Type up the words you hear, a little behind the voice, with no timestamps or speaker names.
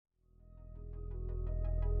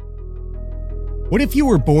What if you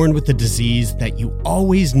were born with a disease that you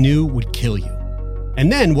always knew would kill you?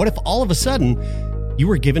 And then what if all of a sudden you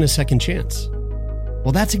were given a second chance?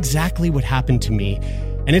 Well, that's exactly what happened to me.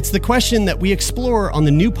 And it's the question that we explore on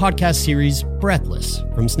the new podcast series, Breathless,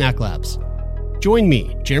 from Snack Labs. Join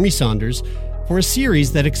me, Jeremy Saunders, for a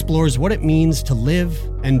series that explores what it means to live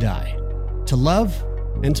and die, to love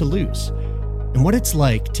and to lose, and what it's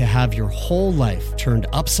like to have your whole life turned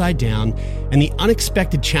upside down and the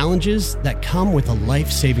unexpected challenges that come with a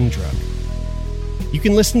life-saving drug. You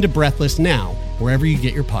can listen to Breathless now, wherever you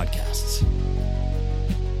get your podcasts.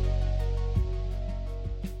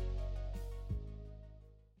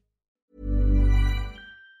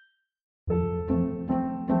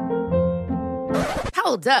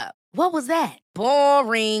 Hold up. What was that?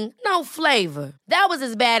 Boring. No flavor. That was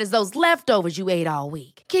as bad as those leftovers you ate all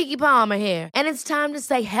week. Keke Palmer here, and it's time to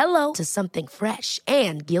say hello to something fresh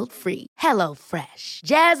and guilt-free. Hello Fresh.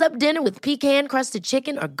 Jazz up dinner with pecan-crusted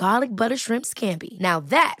chicken or garlic butter shrimp scampi. Now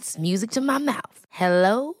that's music to my mouth.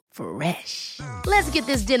 Hello Fresh. Let's get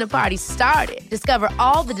this dinner party started. Discover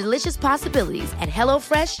all the delicious possibilities at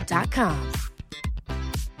hellofresh.com.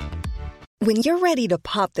 When you're ready to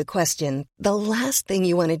pop the question, the last thing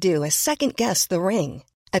you want to do is second-guess the ring.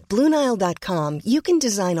 At BlueNile.com, you can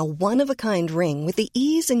design a one-of-a-kind ring with the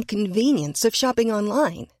ease and convenience of shopping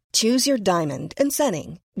online. Choose your diamond and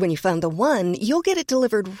setting. When you find the one, you'll get it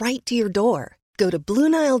delivered right to your door. Go to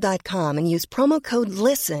BlueNile.com and use promo code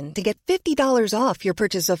LISTEN to get $50 off your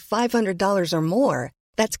purchase of $500 or more.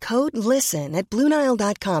 That's code LISTEN at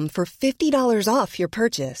BlueNile.com for $50 off your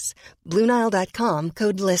purchase. BlueNile.com,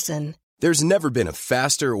 code LISTEN. There's never been a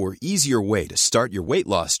faster or easier way to start your weight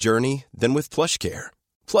loss journey than with PlushCare.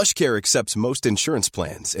 PlushCare accepts most insurance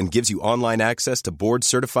plans and gives you online access to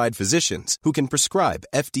board-certified physicians who can prescribe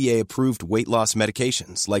FDA-approved weight loss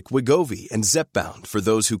medications like Wegovy and Zepbound for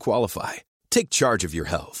those who qualify. Take charge of your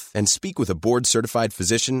health and speak with a board-certified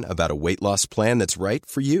physician about a weight loss plan that's right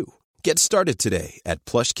for you. Get started today at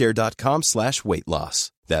plushcare.com/weight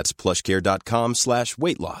loss. That's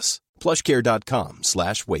plushcare.com/weight loss.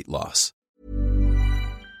 plushcare.com/weight loss.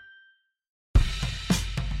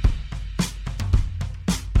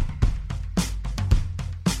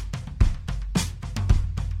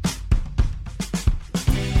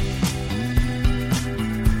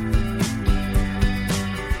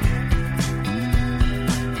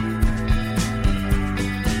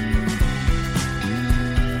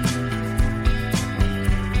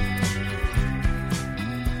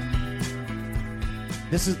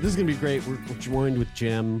 This is going to be great. We're joined with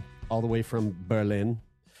Jem all the way from Berlin.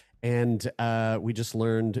 And we just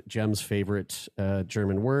learned Jem's favorite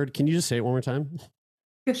German word. Can you just say it one more time?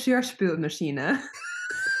 Geschirrspülmaschine.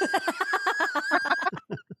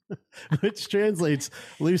 Which translates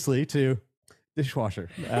loosely to dishwasher.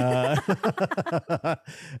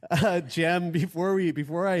 Jem,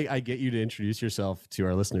 before I get you to introduce yourself to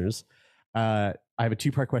our listeners, I have a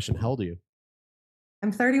two-part question. How old are you?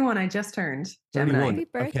 I'm 31. I just turned. Gemini. 31. Happy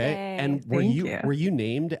birthday. Okay. And were you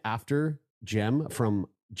named after Jem from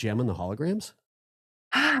Jem and the Holograms?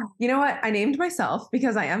 You know what? I named myself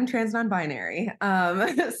because I am trans non-binary.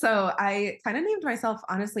 So I kind of named myself,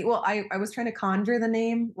 honestly. Well, I was trying to conjure the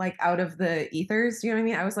name like out of the ethers. Do you know what I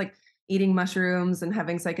mean? I was like eating mushrooms and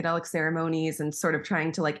having psychedelic ceremonies and sort of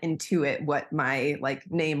trying to like intuit what my like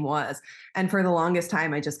name was. And for the longest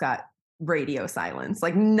time, I just got radio silence.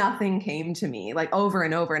 Like nothing came to me like over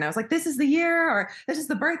and over. And I was like, this is the year, or this is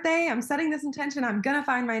the birthday. I'm setting this intention. I'm going to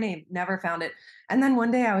find my name. Never found it. And then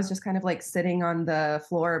one day I was just kind of like sitting on the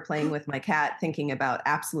floor playing with my cat, thinking about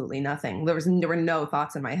absolutely nothing. There were no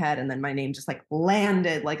thoughts in my head. And then my name just like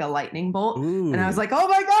landed like a lightning bolt. Ooh. And I was like, oh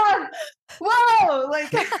my God, whoa,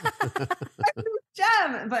 like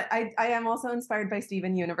Jem. But I am also inspired by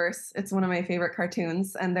Steven Universe. It's one of my favorite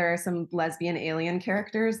cartoons. And there are some lesbian alien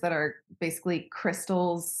characters that are basically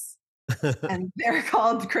crystals and they're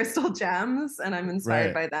called crystal gems. And I'm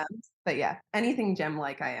inspired by them. But yeah, anything gem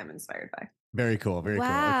like I am inspired by. Very cool. Very cool.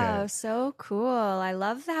 Wow, Okay. so cool. I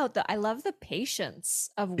love I love the patience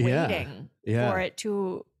of waiting for it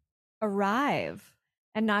to arrive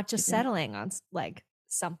and not just settling on like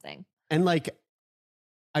something. And like,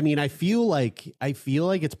 I mean, I feel like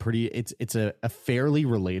it's a fairly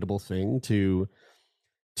relatable thing to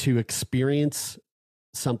experience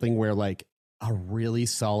something where like a really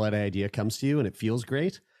solid idea comes to you and it feels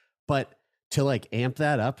great, but to like amp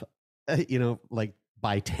that up, like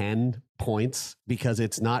by 10 points, because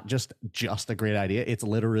it's not just a great idea. It's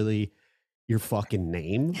literally your fucking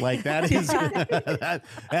name. Like that is,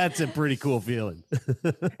 that's a pretty cool feeling.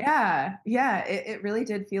 Yeah. It really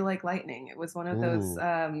did feel like lightning. It was one of those,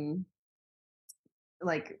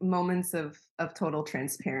 like moments of total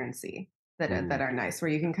transparency that are nice, where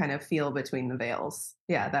you can kind of feel between the veils.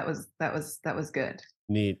 Yeah, that was good.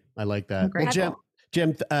 Neat. I like that. Well,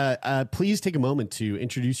 Jem, please take a moment to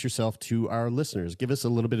introduce yourself to our listeners. Give us a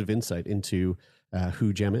little bit of insight into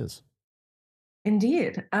who Jem is.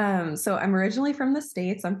 Indeed. So I'm originally from the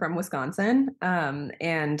States. I'm from Wisconsin,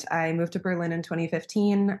 and I moved to Berlin in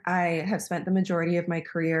 2015. I have spent the majority of my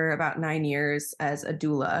career, about 9 years, as a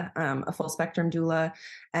doula, a full spectrum doula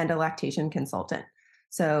and a lactation consultant.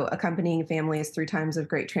 So accompanying families through times of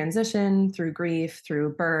great transition, through grief,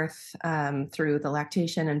 through birth, through the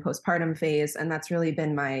lactation and postpartum phase. And that's really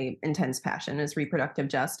been my intense passion, is reproductive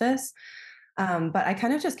justice. But I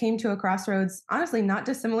kind of just came to a crossroads, honestly, not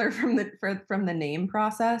dissimilar from the name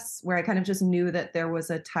process, where I kind of just knew that there was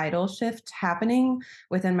a tidal shift happening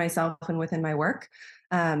within myself and within my work.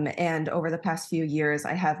 And over the past few years,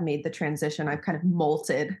 I have made the transition. I've kind of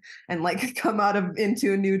molted and like come out of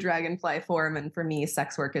into a new dragonfly form. And for me,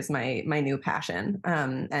 sex work is my new passion.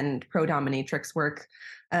 And pro dominatrix work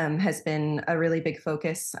has been a really big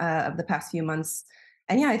focus of the past few months.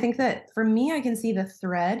 And yeah, I think that for me, I can see the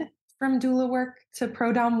thread from doula work to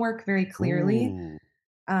pro dom work very clearly,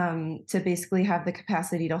 to basically have the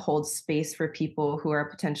capacity to hold space for people who are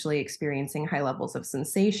potentially experiencing high levels of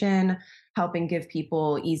sensation, helping give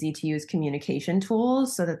people easy to use communication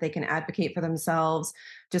tools so that they can advocate for themselves,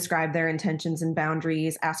 describe their intentions and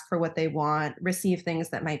boundaries, ask for what they want, receive things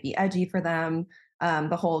that might be edgy for them.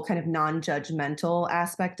 The whole kind of non-judgmental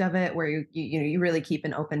aspect of it, where you really keep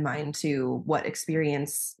an open mind to what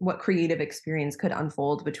creative experience could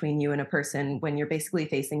unfold between you and a person when you're basically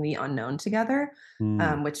facing the unknown together,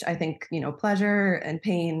 which I think, pleasure and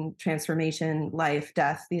pain, transformation, life,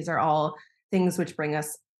 death, these are all things which bring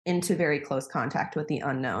us into very close contact with the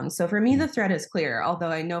unknown. So for me, the thread is clear, although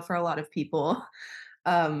I know for a lot of people,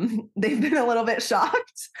 they've been a little bit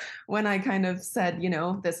shocked when I kind of said,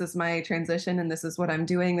 this is my transition and this is what I'm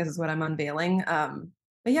doing. This is what I'm unveiling.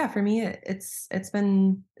 But yeah, for me, it's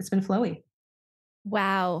been flowy.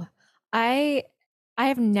 Wow. I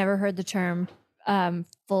have never heard the term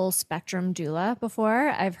full spectrum doula before.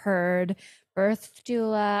 I've heard birth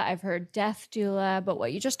doula, I've heard death doula, but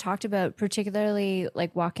what you just talked about, particularly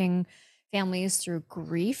like walking families through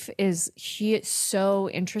grief, is so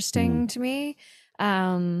interesting to me.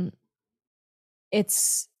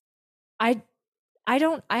 It's I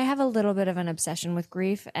have a little bit of an obsession with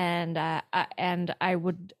grief, and I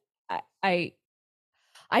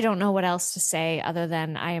don't know what else to say other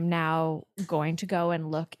than I am now going to go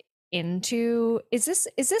and look into,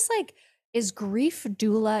 is grief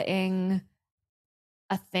doulaing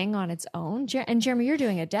a thing on its own? And Jeremy, you're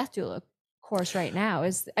doing a death doula course right now.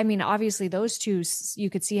 Obviously those two, you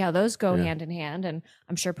could see how those go hand in hand, and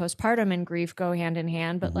I'm sure postpartum and grief go hand in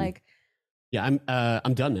hand, but yeah,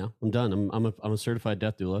 I'm done now. I'm done. I'm a certified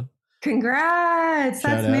death doula. Congrats.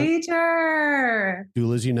 That's major.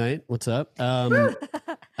 Doulas Unite. What's up?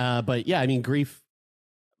 But yeah, grief,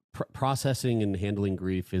 processing and handling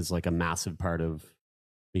grief is like a massive part of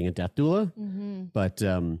being a death doula. But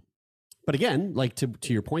again, like to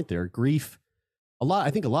your point there, grief,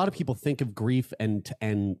 I think a lot of people think of grief and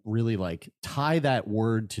really like tie that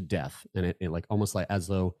word to death, and it like almost like as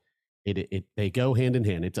though they go hand in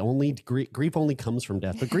hand. It's only grief only comes from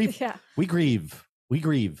death, but grief, we grieve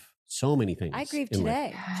so many things. I grieve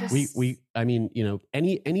today.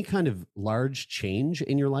 Any kind of large change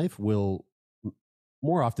in your life will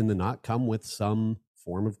more often than not come with some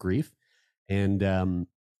form of grief. And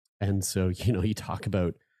so, you talk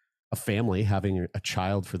about a family having a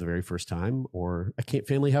child for the very first time, or a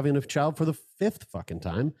family having a child for the fifth fucking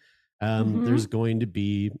time. There's going to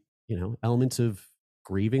be, elements of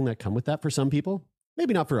grieving that come with that for some people,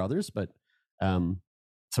 maybe not for others, but so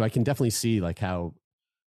I can definitely see like how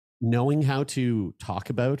knowing how to talk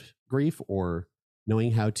about grief, or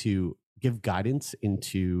knowing how to give guidance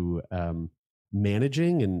into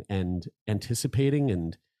managing and anticipating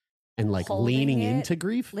and like leaning into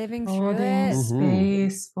grief, living through it,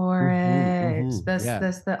 space for it.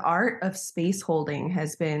 The art of space holding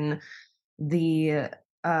has been the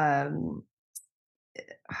how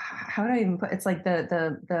would I even put, it's like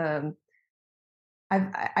I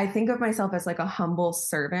think of myself as like a humble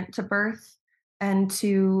servant to birth, and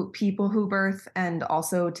to people who birth, and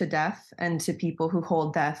also to death, and to people who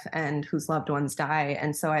hold death and whose loved ones die.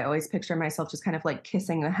 And so I always picture myself just kind of like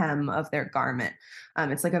kissing the hem of their garment.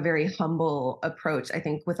 It's like a very humble approach. I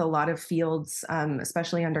think with a lot of fields,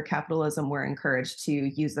 especially under capitalism, we're encouraged to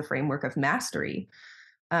use the framework of mastery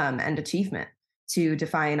and achievement to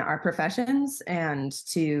define our professions and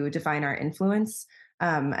to define our influence.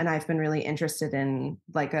 And I've been really interested in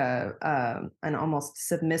like an almost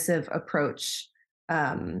submissive approach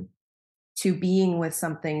to being with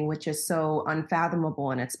something which is so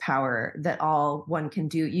unfathomable in its power that all one can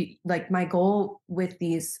do. Like my goal with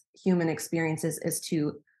these human experiences is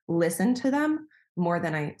to listen to them more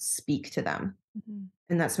than I speak to them. Mm-hmm.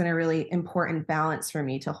 And that's been a really important balance for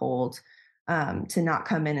me to hold, to not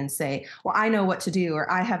come in and say, well, I know what to do,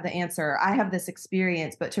 or I have the answer, or I have this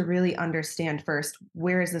experience, but to really understand first,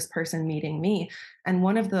 where is this person meeting me? And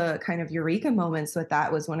one of the kind of eureka moments with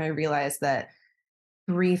that was when I realized that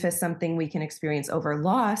grief is something we can experience over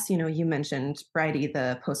loss. You know, you mentioned, Bridie,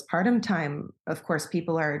 the postpartum time. Of course,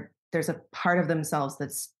 there's a part of themselves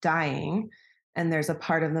that's dying, and there's a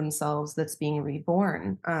part of themselves that's being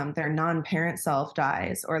reborn. Their non-parent self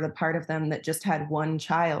dies, or the part of them that just had one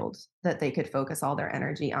child that they could focus all their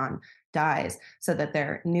energy on dies, so that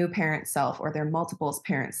their new parent self or their multiples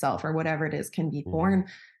parent self or whatever it is can be born.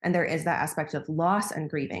 And there is that aspect of loss and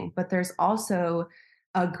grieving. But there's also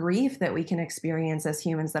a grief that we can experience as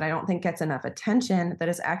humans that I don't think gets enough attention, that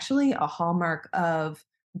is actually a hallmark of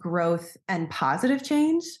growth and positive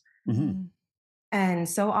change. Mm-hmm. And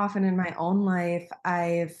so often in my own life,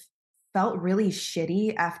 I've felt really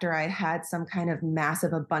shitty after I had some kind of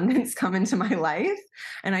massive abundance come into my life.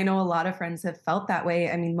 And I know a lot of friends have felt that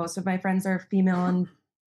way. I mean, most of my friends are female and,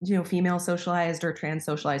 female socialized or trans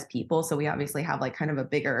socialized people. So we obviously have like kind of a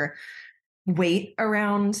bigger weight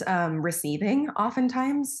around receiving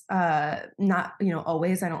oftentimes, not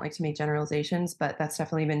always. I don't like to make generalizations, but that's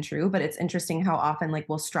definitely been true. But it's interesting how often like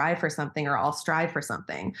we'll strive for something, or I'll strive for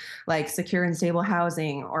something like secure and stable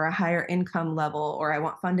housing or a higher income level, or I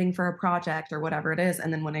want funding for a project or whatever it is,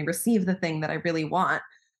 and then when I receive the thing that I really want,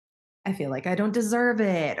 I feel like I don't deserve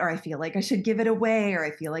it, or I feel like I should give it away, or I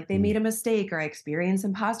feel like they made a mistake, or I experience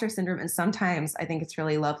imposter syndrome. And sometimes I think it's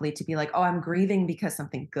really lovely to be like, oh, I'm grieving because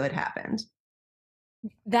something good happened.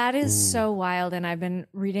 That is so wild. And I've been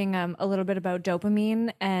reading a little bit about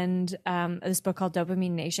dopamine and this book called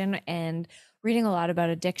Dopamine Nation, and reading a lot about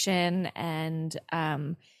addiction and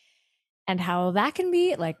how that can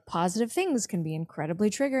be like positive things can be incredibly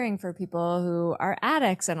triggering for people who are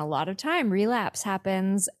addicts. And a lot of time relapse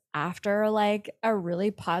happens after like a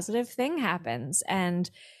really positive thing happens. And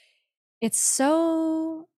it's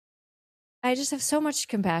so, I just have so much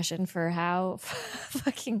compassion for how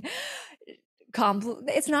fucking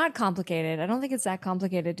it's not complicated. I don't think it's that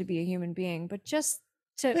complicated to be a human being, but just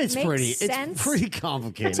to it's make pretty sense. It's pretty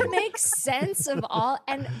complicated. To make sense of all,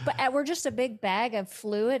 but we're just a big bag of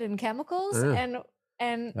fluid and chemicals,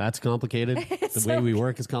 and that's complicated. The way we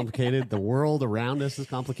work is complicated. The world around us is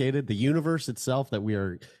complicated. The universe itself that we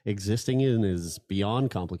are existing in is beyond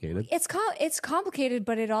complicated. It's complicated,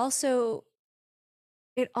 but it's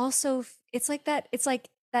like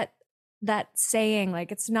that saying,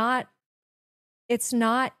 like it's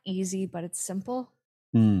not easy, but it's simple.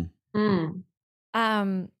 And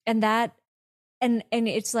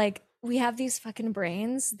it's like we have these fucking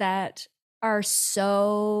brains that are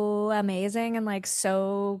so amazing and like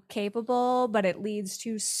so capable, but it leads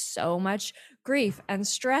to so much grief and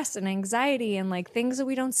stress and anxiety and like things that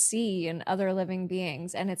we don't see in other living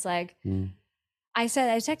beings. And it's like, I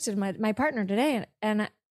texted my partner today, and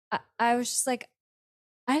I was just like,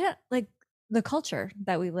 I don't like the culture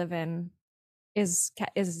that we live in it's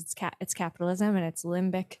capitalism, and it's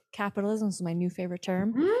limbic capitalism. This is my new favorite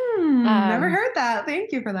term. Never heard that.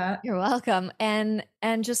 Thank you for that. You're welcome. And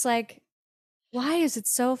just like, why is it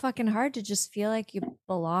so fucking hard to just feel like you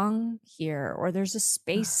belong here, or there's a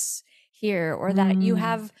space here, or that you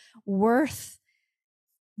have worth,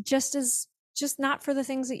 just not for the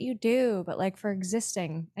things that you do, but like for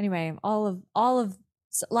existing. Anyway, all of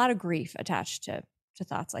a lot of grief attached to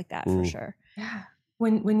thoughts like that, for sure. Yeah.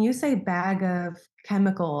 When you say bag of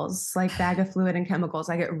chemicals, like bag of fluid and chemicals,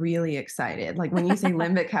 I get really excited. Like when you say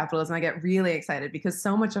limbic capitalism, I get really excited, because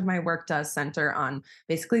so much of my work does center on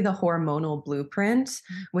basically the hormonal blueprint,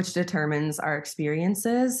 which determines our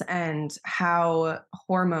experiences and how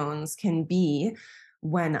hormones can be,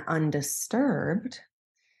 when undisturbed,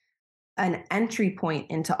 an entry point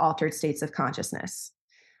into altered states of consciousness.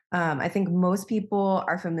 I think most people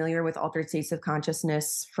are familiar with altered states of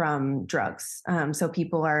consciousness from drugs. So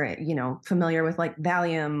people are, familiar with like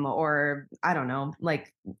Valium, or I don't know,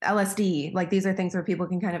 like LSD. Like these are things where people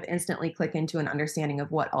can kind of instantly click into an understanding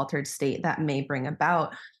of what altered state that may bring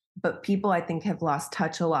about. But people, I think, have lost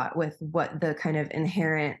touch a lot with what the kind of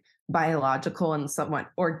inherent biological and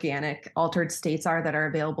somewhat organic altered states are that are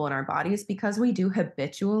available in our bodies, because we do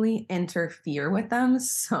habitually interfere with them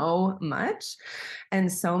so much. And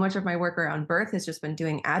so much of my work around birth has just been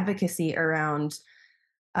doing advocacy around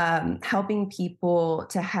helping people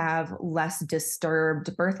to have less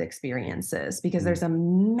disturbed birth experiences, because there's a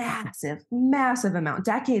massive, massive amount,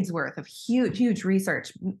 decades worth of huge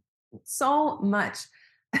research, so much,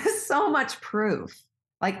 so much proof,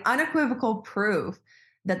 like unequivocal proof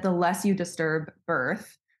that the less you disturb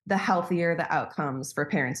birth, the healthier the outcomes for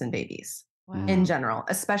parents and babies in general,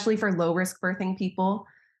 especially for low risk birthing people.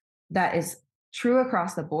 That is true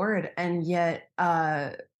across the board. And yet,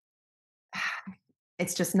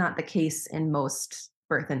 it's just not the case in most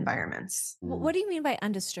birth environments. What do you mean by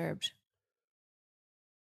undisturbed?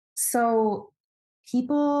 So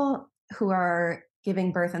people who are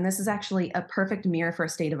giving birth, and this is actually a perfect mirror for a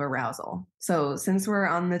state of arousal. So since we're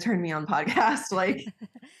on the Turn Me On podcast, like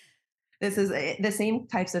this is the same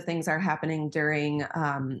types of things are happening during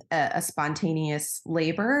a spontaneous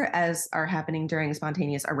labor as are happening during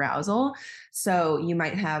spontaneous arousal. So you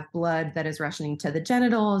might have blood that is rushing to the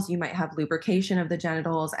genitals. You might have lubrication of the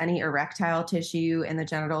genitals. Any erectile tissue in the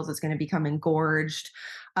genitals is going to become engorged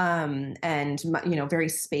and, very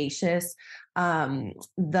spacious.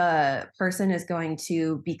 The person is going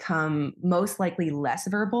to become most likely less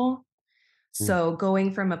verbal. So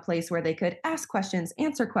going from a place where they could ask questions,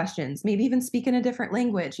 answer questions, maybe even speak in a different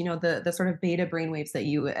language, the sort of beta brainwaves that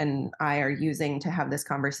you and I are using to have this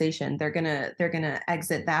conversation, they're gonna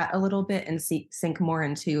exit that a little bit and sink more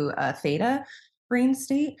into a theta brain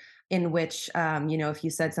state, in which if you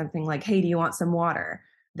said something like, "Hey, do you want some water?"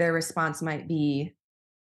 Their response might be,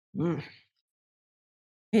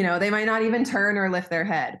 they might not even turn or lift their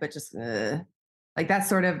head, but just like that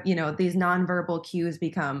sort of, these nonverbal cues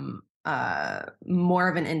become more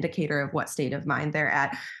of an indicator of what state of mind they're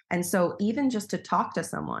at. And so even just to talk to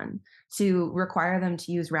someone, to require them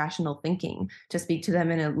to use rational thinking, to speak to them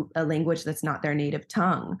in a language that's not their native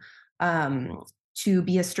tongue, to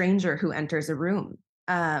be a stranger who enters a room,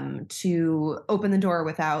 to open the door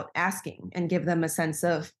without asking and give them a sense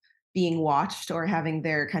of being watched or having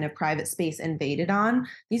their kind of private space invaded on.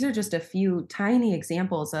 These are just a few tiny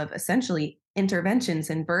examples of essentially interventions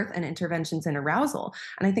in birth and interventions in arousal.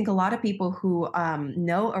 And I think a lot of people who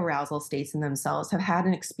know arousal states in themselves have had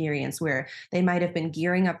an experience where they might have been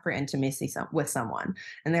gearing up for intimacy with someone.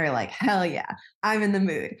 And they're like, hell yeah, I'm in the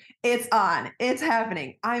mood. It's on. It's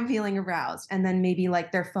happening. I'm feeling aroused. And then maybe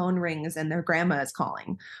like their phone rings and their grandma is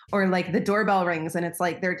calling, or like the doorbell rings and it's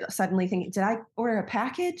like they're suddenly thinking, did I order a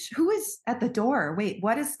package? Who is at the door? Wait,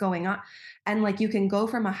 what is going on? And like you can go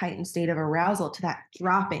from a heightened state of arousal to that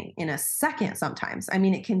dropping in a second sometimes. I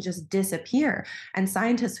mean, it can just disappear. And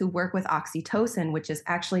scientists who work with oxytocin, which is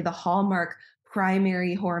actually the hallmark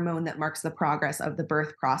primary hormone that marks the progress of the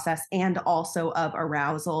birth process and also of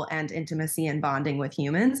arousal and intimacy and bonding with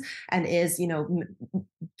humans, and is,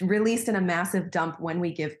 released in a massive dump when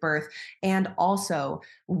we give birth and also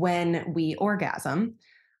when we orgasm.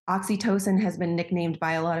 Oxytocin has been nicknamed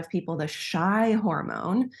by a lot of people the shy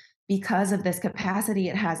hormone, because of this capacity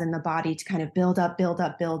it has in the body to kind of build up,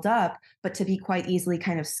 but to be quite easily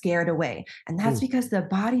kind of scared away. And that's because the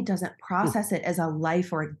body doesn't process it as a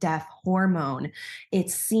life or death hormone.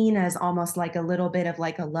 It's seen as almost like a little bit of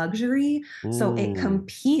like a luxury. So it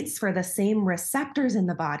competes for the same receptors in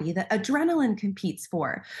the body that adrenaline competes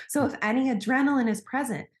for. So if any adrenaline is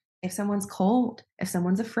present, if someone's cold, if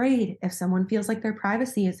someone's afraid, if someone feels like their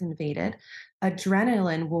privacy is invaded,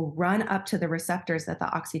 adrenaline will run up to the receptors that the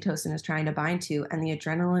oxytocin is trying to bind to, and the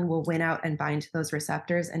adrenaline will win out and bind to those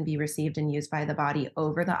receptors and be received and used by the body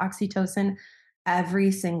over the oxytocin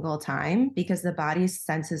every single time, because the body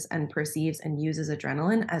senses and perceives and uses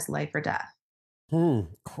adrenaline as life or death.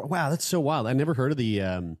 Wow, that's so wild. I never heard of the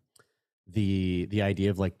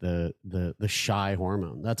idea of like the shy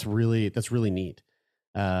hormone. That's really neat.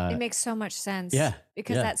 It makes so much sense. Yeah,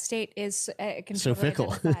 because that state is it can so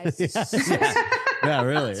fickle. Yeah,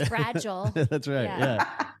 really. It's fragile. That's right. Yeah.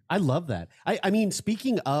 I love that. I mean,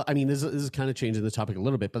 speaking of, this is kind of changing the topic a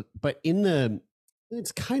little bit, but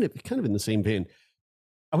it's kind of in the same vein.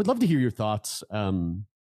 I would love to hear your thoughts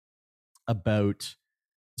about,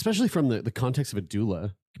 especially from the context of a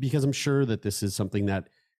doula, because I'm sure that this is something that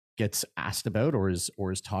gets asked about or is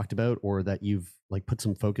talked about, or that you've like put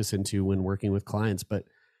some focus into when working with clients. But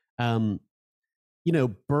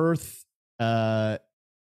birth,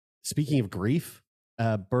 speaking of grief,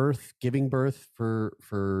 giving birth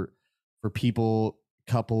for people,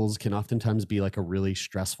 couples, can oftentimes be like a really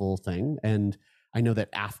stressful thing. And I know that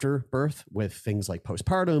after birth, with things like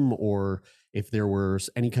postpartum, or if there were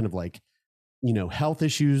any kind of like, health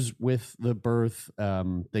issues with the birth,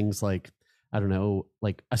 things like, I don't know,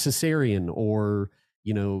 like a cesarean, or,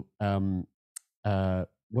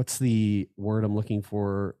 what's the word I'm looking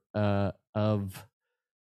for,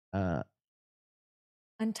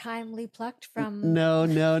 untimely plucked from. No.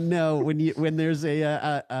 When there's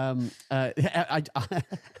I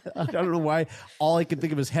don't know why. All I can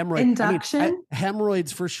think of is hemorrhoid. Induction? I mean,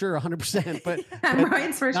 hemorrhoids for sure, 100%. But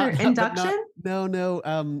hemorrhoids for sure. Induction? No.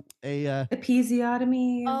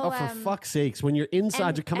 Episiotomy. Oh, for fuck's sakes! When your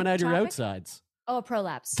insides are coming out of your outsides. Oh, a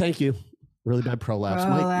prolapse. Thank you. Really bad prolapse.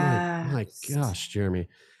 My gosh, Jeremy.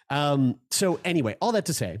 So anyway, all that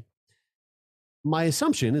to say, my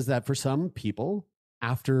assumption is that for some people,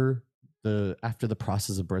 after the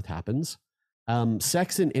process of birth happens,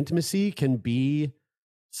 sex and intimacy can be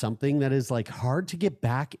something that is like hard to get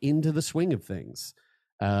back into the swing of things.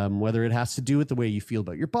 Whether it has to do with the way you feel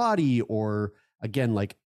about your body, or again,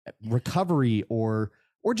 like recovery, or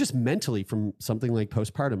just mentally from something like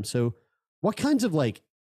postpartum. So what kinds of like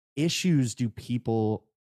issues do people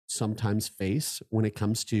sometimes face when it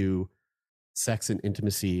comes to sex and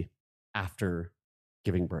intimacy after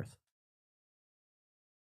giving birth?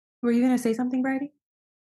 Were you going to say something, Brady?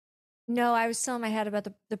 No, I was still in my head about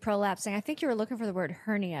the prolapsing. I think you were looking for the word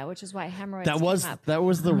hernia, which is why hemorrhoids That was came up. the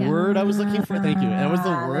word I was looking for. Thank you. That was the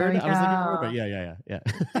word I was looking for. But yeah.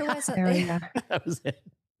 There was There we go. That was it.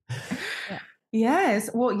 Yeah. Yes.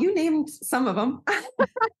 Well, you named some of them.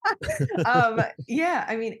 Yeah.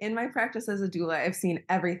 I mean, in my practice as a doula, I've seen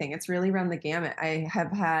everything. It's really run the gamut. I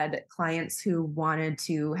have had clients who wanted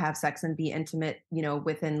to have sex and be intimate,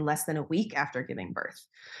 within less than a week after giving birth.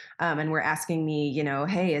 And were asking me,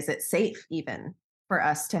 hey, is it safe even for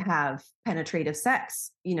us to have penetrative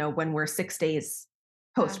sex, when we're 6 days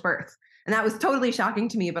post-birth? And that was totally shocking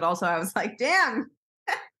to me, but also I was like, damn,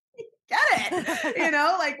 get it,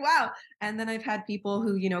 like, wow. And then I've had people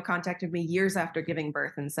who, contacted me years after giving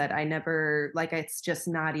birth and said, I never, like, it's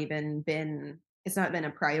not been a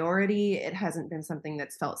priority. It hasn't been something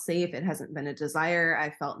that's felt safe. It hasn't been a desire. I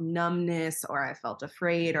felt numbness, or I felt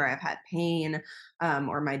afraid, or I've had pain,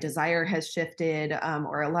 or my desire has shifted,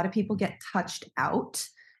 or a lot of people get touched out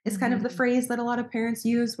is kind of the phrase that a lot of parents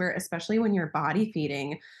use, where especially when you're body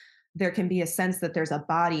feeding, there can be a sense that there's a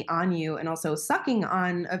body on you, and also sucking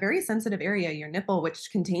on a very sensitive area, your nipple, which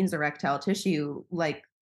contains erectile tissue, like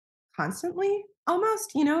constantly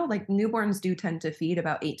almost, like newborns do tend to feed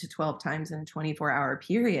about 8 to 12 times in a 24-hour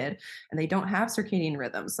period, and they don't have circadian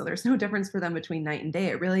rhythms. So there's no difference for them between night and day.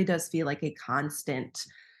 It really does feel like a constant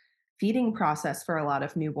feeding process for a lot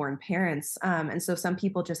of newborn parents. And so some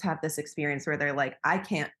people just have this experience where they're like, I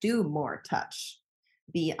can't do more touch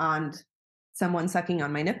beyond someone sucking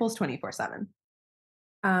on my nipples 24/7.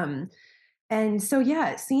 And so,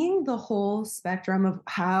 yeah, seeing the whole spectrum of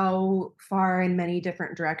how far in many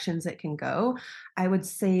different directions it can go, I would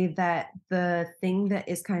say that the thing that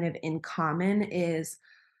is kind of in common is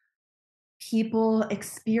people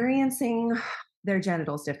experiencing their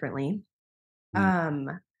genitals differently.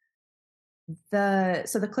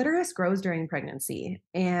 The clitoris grows during pregnancy,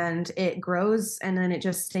 and it grows and then it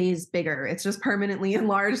just stays bigger. It's just permanently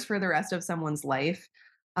enlarged for the rest of someone's life.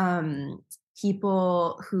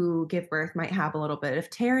 People who give birth might have a little bit of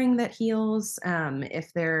tearing that heals.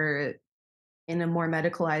 If they're in a more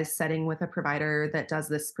medicalized setting with a provider that does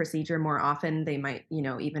this procedure more often, they might,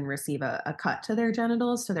 even receive a cut to their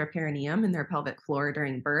genitals, to their perineum and their pelvic floor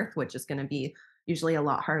during birth, which is going to be usually a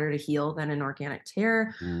lot harder to heal than an organic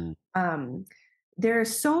tear. There are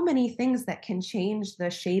so many things that can change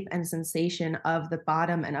the shape and sensation of the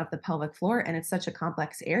bottom and of the pelvic floor. And it's such a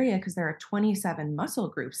complex area because there are 27 muscle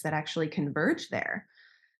groups that actually converge there.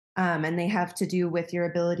 And they have to do with your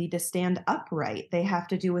ability to stand upright. They have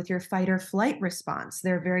to do with your fight or flight response.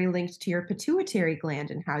 They're very linked to your pituitary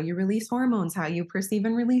gland and how you release hormones, how you perceive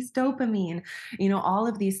and release dopamine. All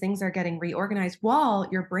of these things are getting reorganized while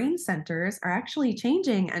your brain centers are actually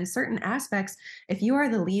changing. And certain aspects, if you are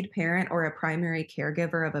the lead parent or a primary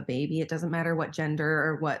caregiver of a baby, it doesn't matter what gender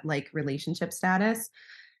or what relationship status,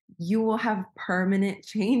 you will have permanent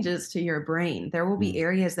changes to your brain. There will be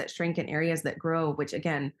areas that shrink and areas that grow, which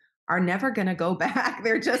again, are never going to go back.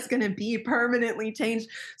 They're just going to be permanently changed.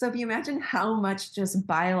 So if you imagine how much just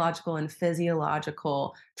biological and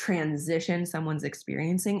physiological transition someone's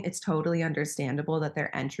experiencing, it's totally understandable that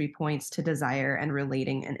their entry points to desire and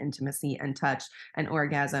relating and intimacy and touch and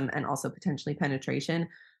orgasm and also potentially penetration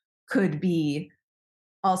could be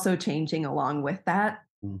also changing along with that.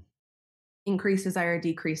 Increased desire,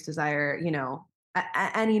 decreased desire,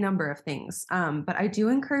 any number of things. But I do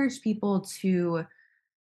encourage people to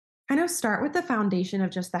kind of start with the foundation of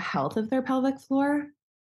just the health of their pelvic floor.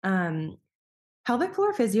 Pelvic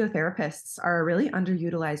floor physiotherapists are a really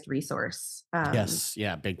underutilized resource. Yes.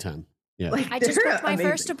 Yeah. Big time. Yeah. I just booked my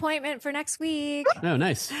first appointment for next week. Oh,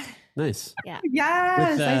 nice. Nice. Yeah.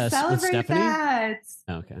 Yes, With, I with celebrate Stephanie? that.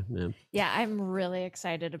 Okay. Yeah. Yeah, I'm really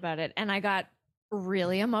excited about it. And I got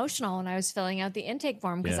really emotional when I was filling out the intake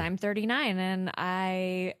form because Yeah. I'm 39 and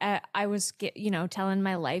I was telling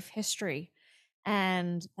my life history.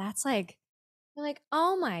 And that's like, you're like,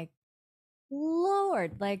 oh my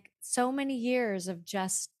Lord, like so many years of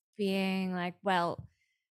just being like, well,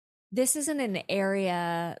 this isn't an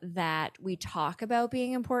area that we talk about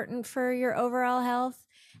being important for your overall health.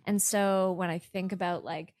 And so when I think about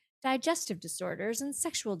like digestive disorders and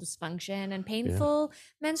sexual dysfunction and painful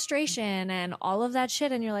menstruation and all of that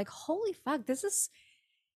shit, and you're like, holy fuck, this is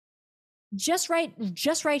just right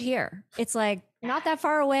here. It's like not that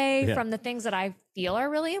far away from the things that I feel are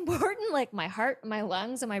really important, like my heart, my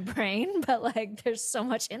lungs, and my brain, but like there's so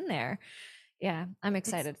much in there. Yeah, I'm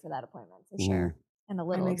excited for that appointment for sure. And a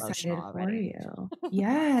little I'm excited emotional already. for you.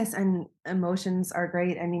 Yes, and emotions are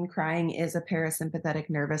great. I mean, crying is a parasympathetic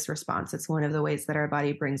nervous response. It's one of the ways that our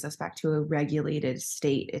body brings us back to a regulated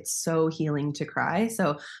state. It's so healing to cry.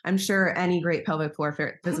 So I'm sure any great pelvic floor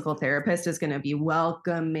physical therapist is going to be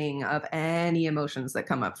welcoming of any emotions that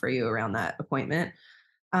come up for you around that appointment.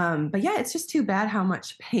 But yeah, it's just too bad how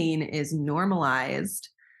much pain is normalized.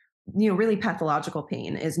 Really pathological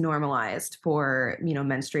pain is normalized for,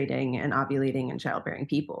 menstruating and ovulating and childbearing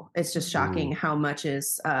people. It's just shocking how much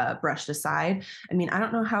is brushed aside. I mean, I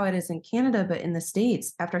don't know how it is in Canada, but in the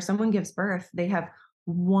States, after someone gives birth, they have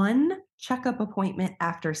one checkup appointment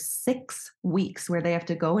after 6 weeks where they have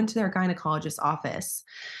to go into their gynecologist's office.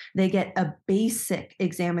 They get a basic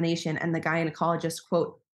examination and the gynecologist,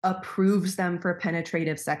 quote, approves them for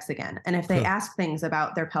penetrative sex again. And if they ask things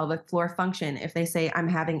about their pelvic floor function, if they say I'm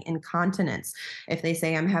having incontinence, if they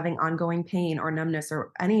say I'm having ongoing pain or numbness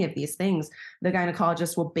or any of these things, the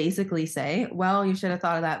gynecologist will basically say, well, you should have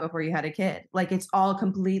thought of that before you had a kid. Like it's all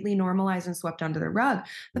completely normalized and swept under the rug.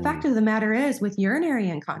 The fact of the matter is with urinary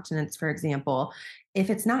incontinence, for example, if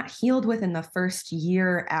it's not healed within the first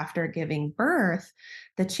year after giving birth,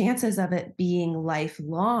 the chances of it being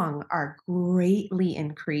lifelong are greatly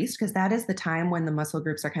increased because that is the time when the muscle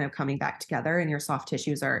groups are kind of coming back together and your soft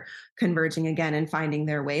tissues are converging again and finding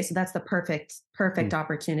their way. So that's the perfect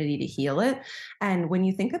opportunity to heal it. And when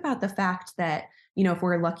you think about the fact that, if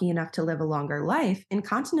we're lucky enough to live a longer life,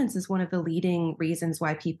 incontinence is one of the leading reasons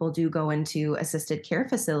why people do go into assisted care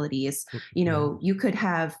facilities. You could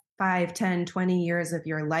have 5, 10, 20 years of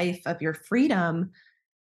your life, of your freedom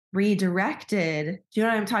redirected. Do you know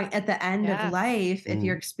what I'm talking at the end of life if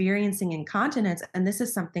you're experiencing incontinence? And this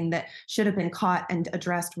is something that should have been caught and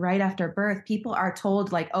addressed right after birth. People are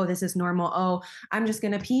told like, oh, this is normal. Oh, I'm just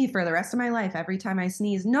going to pee for the rest of my life every time I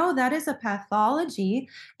sneeze. No, that is a pathology.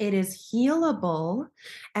 It is healable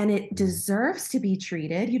and it deserves to be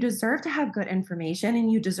treated. You deserve to have good information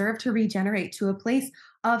and you deserve to regenerate to a place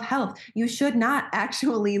of health. You should not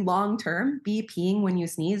actually long-term be peeing when you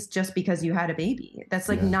sneeze just because you had a baby. That's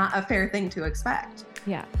not a fair thing to expect.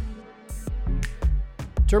 Yeah.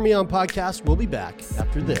 Turn Me On podcast will be back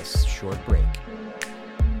after this short break.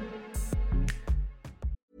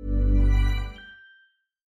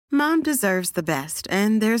 Mom deserves the best,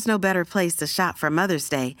 and there's no better place to shop for Mother's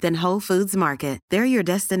Day than Whole Foods Market. They're your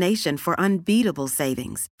destination for unbeatable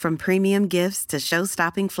savings, from premium gifts to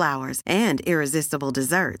show-stopping flowers and irresistible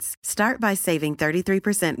desserts. Start by saving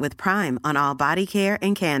 33% with Prime on all body care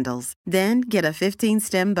and candles. Then get a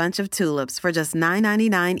 15-stem bunch of tulips for just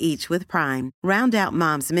 $9.99 each with Prime. Round out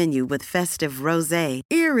Mom's menu with festive rosé,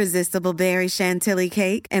 irresistible berry chantilly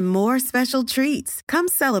cake, and more special treats. Come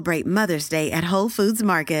celebrate Mother's Day at Whole Foods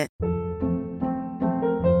Market.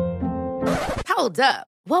 Hold up.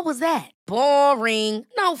 What was that? Boring.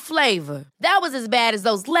 No flavor. That was as bad as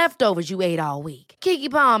those leftovers you ate all week. Keke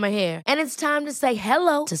Palmer here. And it's time to say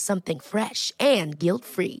hello to something fresh and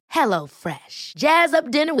guilt-free. Hello Fresh. Jazz up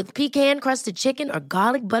dinner with pecan-crusted chicken or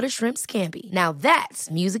garlic butter shrimp scampi. Now that's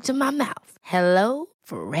music to my mouth. Hello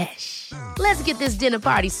Fresh. Let's get this dinner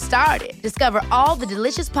party started. Discover all the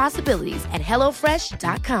delicious possibilities at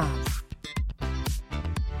hellofresh.com.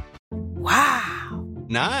 Wow.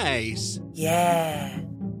 Nice. Yeah.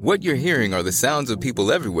 What you're hearing are the sounds of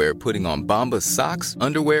people everywhere putting on Bombas socks,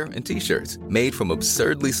 underwear, and T-shirts made from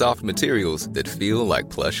absurdly soft materials that feel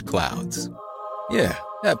like plush clouds. Yeah,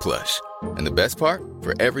 that plush. And the best part?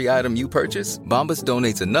 For every item you purchase, Bombas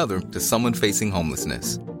donates another to someone facing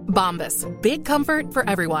homelessness. Bombas. Big comfort for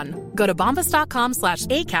everyone. Go to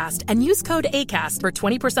bombas.com/ACAST and use code ACAST for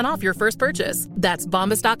 20% off your first purchase. That's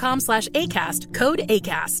bombas.com/ACAST. Code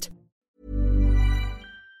ACAST.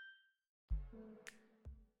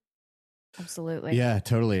 Absolutely. Yeah,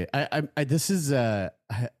 totally. This is I've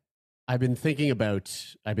been thinking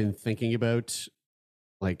about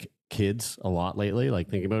like kids a lot lately, like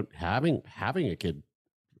thinking about having a kid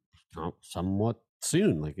somewhat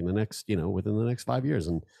soon, like in the next, within the next 5 years.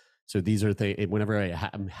 And so these are things, whenever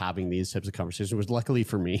I'm having these types of conversations, which luckily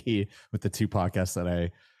for me with the 2 podcasts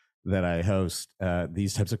that I host,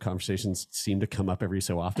 these types of conversations seem to come up every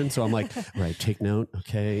so often. So I'm like, right, take note.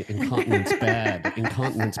 Okay. Incontinence bad.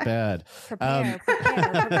 Prepare.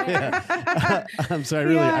 So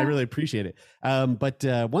I really appreciate it. But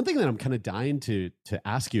one thing that I'm kind of dying to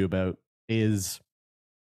ask you about is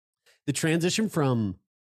the transition from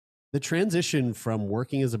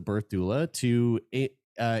working as a birth doula to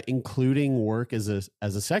including work as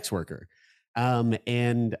a sex worker.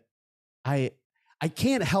 And I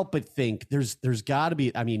can't help but think there's got to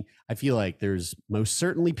be, I mean, I feel like there's most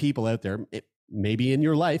certainly people out there, maybe in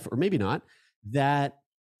your life or maybe not, that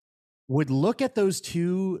would look at those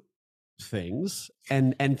 2 things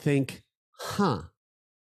and think,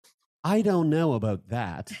 I don't know about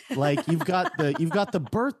that. Like you've got the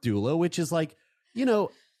birth doula, which is like,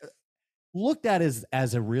 looked at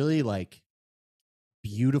as a really like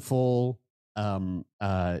beautiful,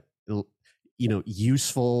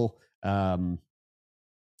 useful, kind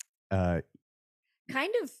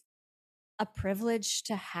of a privilege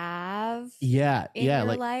to have in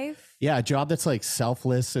your life. Yeah, a job that's like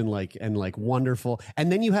selfless and like wonderful.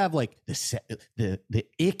 And then you have like the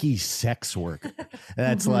icky sex worker.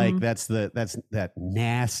 That's like that's that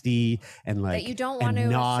nasty and like that you don't want to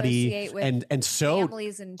naughty associate with and so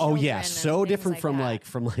families and children so different from that.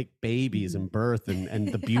 from babies and birth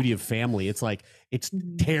and the beauty of family. It's like it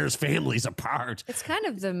tears families apart. It's kind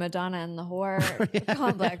of the Madonna and the whore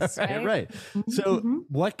complex, right? Right. So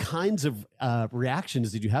what kinds of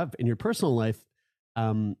reactions did you have in your personal life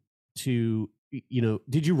to,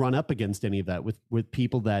 did you run up against any of that with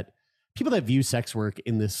people that view sex work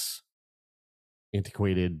in this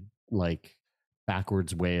antiquated, like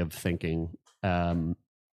backwards way of thinking,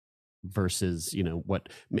 versus, what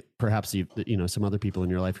perhaps some other people in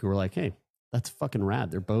your life who were like, hey, that's fucking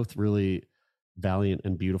rad. They're both really valiant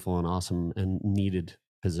and beautiful and awesome and needed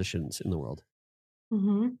positions in the world.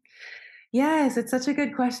 Mm-hmm. Yes, it's such a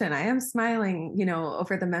good question. I am smiling,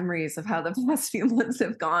 over the memories of how the past few months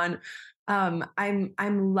have gone.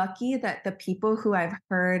 I'm lucky that the people who I've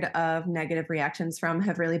heard of negative reactions from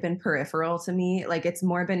have really been peripheral to me. Like it's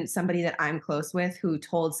more been somebody that I'm close with who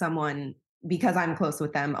told someone because I'm close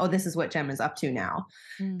with them, oh, this is what Jem is up to now.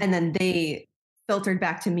 And then they filtered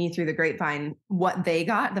back to me through the grapevine what they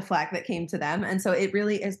got, the flack that came to them. And so it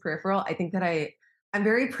really is peripheral. I think that I'm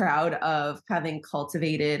very proud of having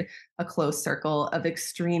cultivated a close circle of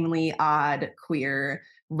extremely odd, queer,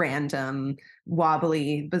 random,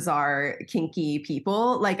 wobbly, bizarre, kinky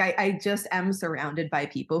people. Like I just am surrounded by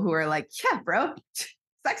people who are like, yeah, bro,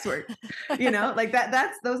 sex work, like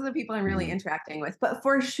those are the people I'm really interacting with. But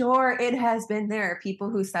for sure, it has been there. People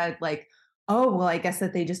who said like, oh, well, I guess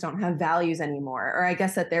that they just don't have values anymore. Or I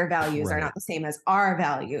guess that their values are not the same as our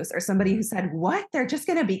values. Or somebody who said, what? They're just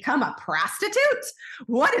going to become a prostitute?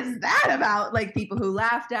 What is that about? Like people who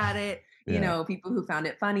laughed at it, people who found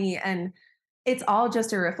it funny. And it's all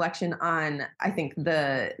just a reflection on, I think,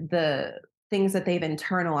 the things that they've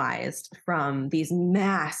internalized from these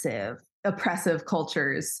massive oppressive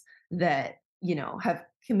cultures that, have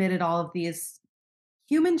committed all of these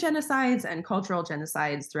human genocides and cultural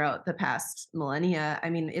genocides throughout the past millennia. I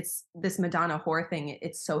mean, it's this Madonna whore thing.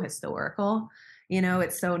 It's so historical,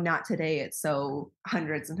 it's so not today. It's so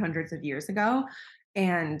hundreds and hundreds of years ago.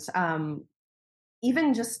 And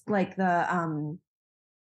even just like how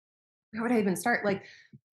would I even start? Like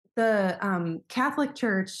the Catholic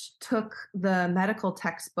Church took the medical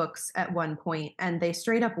textbooks at one point and they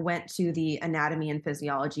straight up went to the anatomy and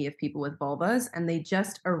physiology of people with vulvas, and they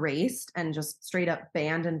just erased and just straight up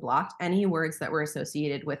banned and blocked any words that were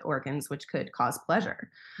associated with organs which could cause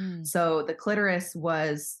pleasure. So the clitoris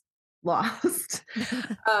was lost.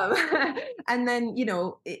 And then,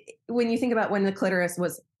 when you think about when the clitoris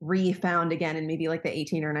was refound again in maybe like the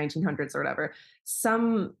 18 or 1900s or whatever,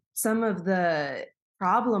 some of the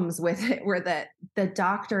problems with it were that the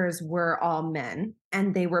doctors were all men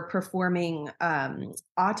and they were performing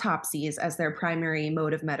autopsies as their primary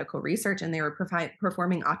mode of medical research. And they were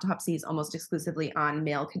performing autopsies almost exclusively on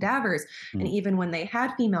male cadavers. And even when they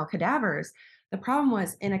had female cadavers, the problem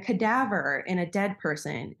was in a cadaver, in a dead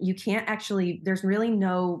person, you can't actually, there's really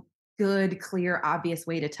no good, clear, obvious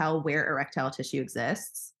way to tell where erectile tissue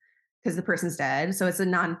exists because the person's dead. So it's a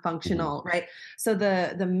non-functional, right? So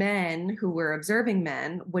the men who were observing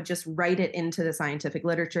men would just write it into the scientific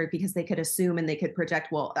literature because they could assume and they could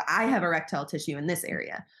project, well, I have erectile tissue in this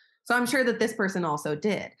area. So I'm sure that this person also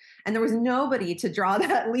did. And there was nobody to draw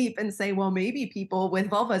that leap and say, well, maybe people with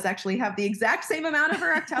vulvas actually have the exact same amount of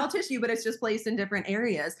erectile tissue, but it's just placed in different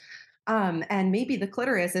areas. And maybe the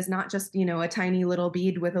clitoris is not just, a tiny little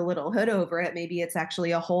bead with a little hood over it. Maybe it's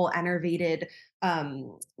actually a whole innervated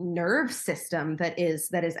nerve system that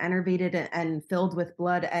is innervated and filled with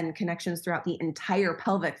blood and connections throughout the entire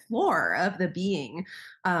pelvic floor of the being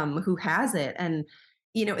who has it. And,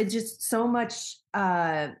 it's just so much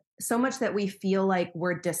that we feel like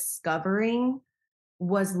we're discovering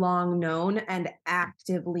was long known and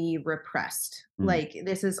actively repressed. Like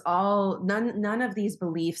this is all none of these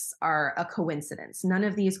beliefs are a coincidence. None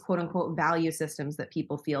of these quote unquote value systems that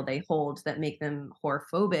people feel they hold that make them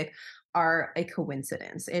whorephobic are a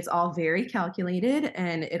coincidence. It's all very calculated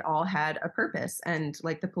and it all had a purpose. And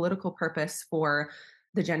like the political purpose for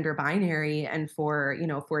the gender binary and for,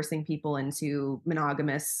 forcing people into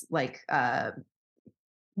monogamous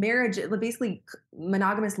marriage, basically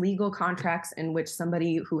monogamous legal contracts in which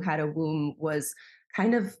somebody who had a womb was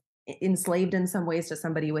kind of enslaved in some ways to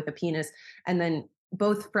somebody with a penis. And then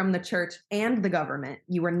both from the church and the government,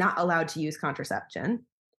 you were not allowed to use contraception.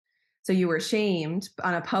 So you were shamed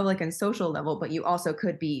on a public and social level, but you also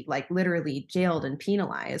could be like literally jailed and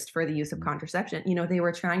penalized for the use of contraception. They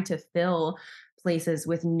were trying to fill places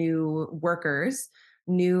with new workers,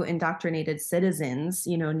 new indoctrinated citizens,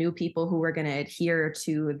 new people who were going to adhere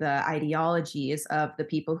to the ideologies of the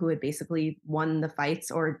people who had basically won the fights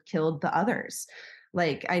or killed the others.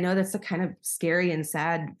 Like, I know that's a kind of scary and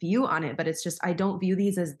sad view on it, but it's just, I don't view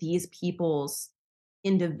these as these people's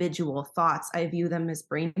individual thoughts. I view them as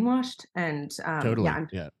brainwashed. And Totally. I'm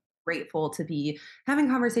grateful to be having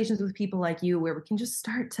conversations with people like you where we can just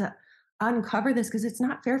start to uncover this, because it's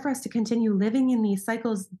not fair for us to continue living in these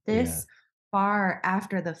cycles this far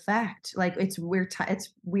after the fact. Like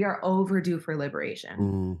we are overdue for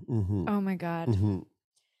liberation. Mm-hmm. Oh my God. Mm-hmm.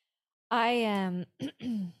 I am.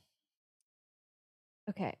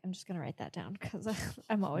 Okay, I'm just gonna write that down because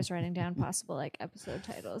I'm always writing down possible like episode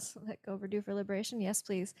titles, like overdue for liberation. Yes,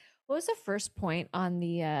 please. What was the first point on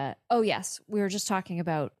the? Oh yes, we were just talking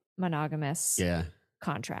about monogamous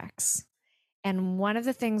contracts, and one of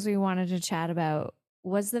the things we wanted to chat about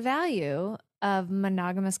was the value of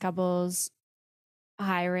monogamous couples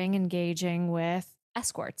hiring, engaging with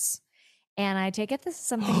escorts. And I take it this is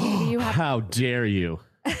something maybe you have. How dare you?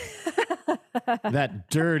 That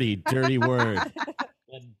dirty, dirty word.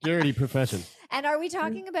 That dirty profession. And are we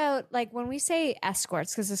talking about, like, when we say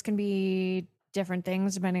escorts, because this can be different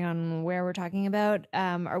things depending on where we're talking about,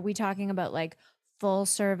 are we talking about like full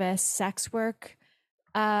service sex workers?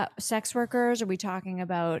 Are we talking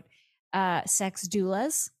about sex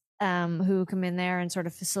doulas who come in there and sort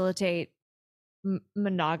of facilitate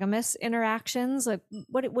monogamous interactions? Like,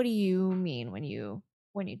 what do you mean when you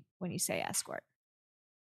say escort?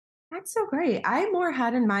 That's so great. I more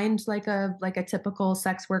had in mind like a typical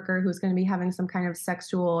sex worker who's going to be having some kind of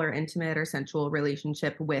sexual or intimate or sensual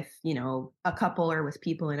relationship with, a couple or with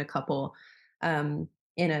people in a couple in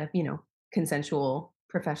a, consensual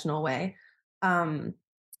professional way.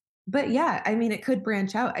 But yeah, I mean, it could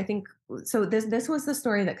branch out. I think so. This was the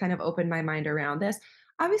story that kind of opened my mind around this.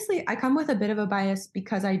 Obviously, I come with a bit of a bias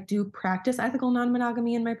because I do practice ethical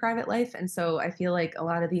non-monogamy in my private life. And so I feel like a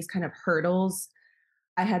lot of these kind of hurdles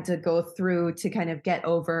I had to go through to kind of get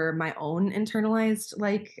over my own internalized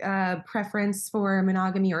preference for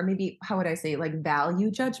monogamy, or maybe how would I say, like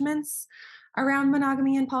value judgments around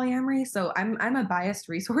monogamy and polyamory. So I'm a biased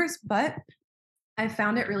resource, but I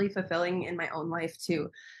found it really fulfilling in my own life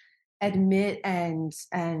to admit and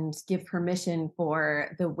give permission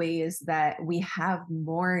for the ways that we have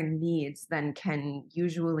more needs than can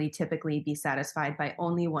usually typically be satisfied by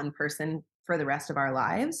only one person for the rest of our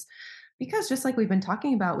lives. Because just like we've been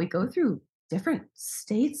talking about, we go through different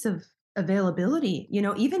states of availability.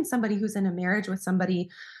 Even somebody who's in a marriage with somebody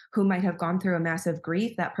who might have gone through a massive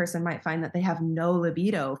grief, that person might find that they have no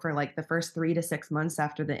libido for like the first 3 to 6 months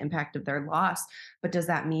after the impact of their loss. But does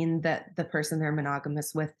that mean that the person they're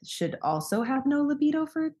monogamous with should also have no libido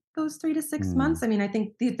for those 3 to 6 months? I mean, I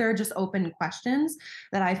think they're just open questions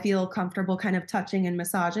that I feel comfortable kind of touching and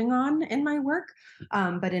massaging on in my work,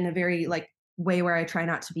 but in a very way where I try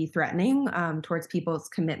not to be threatening towards people's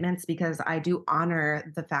commitments, because I do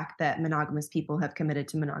honor the fact that monogamous people have committed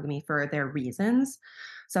to monogamy for their reasons.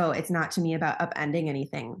 So it's not to me about upending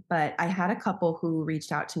anything. But I had a couple who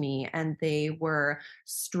reached out to me and they were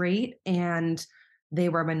straight and they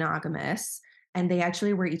were monogamous and they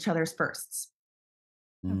actually were each other's firsts.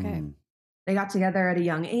 Okay. They got together at a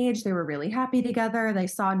young age. They were really happy together. They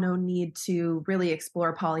saw no need to really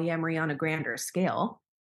explore polyamory on a grander scale.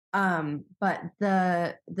 But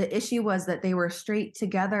the issue was that they were straight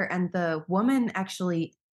together, and the woman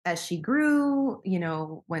actually, as she grew,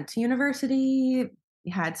 went to university,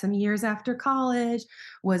 had some years after college,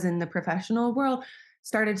 was in the professional world,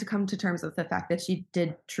 started to come to terms with the fact that she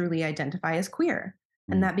did truly identify as queer.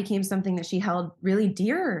 And that became something that she held really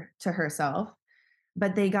dear to herself.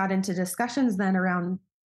 But they got into discussions then around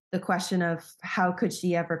the question of how could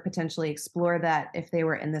she ever potentially explore that if they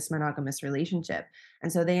were in this monogamous relationship.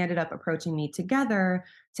 And so they ended up approaching me together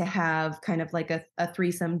to have kind of like a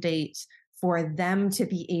threesome date for them to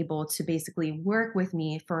be able to basically work with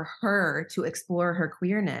me for her to explore her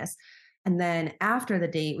queerness. And then after the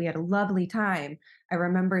date, we had a lovely time. I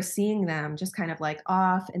remember seeing them just kind of like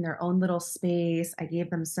off in their own little space. I gave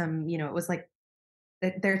them some, it was like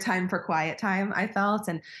their time for quiet time, I felt.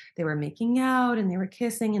 And they were making out and they were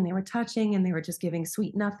kissing and they were touching and they were just giving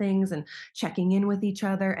sweet nothings and checking in with each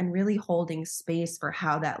other and really holding space for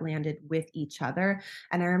how that landed with each other.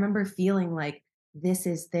 And I remember feeling like this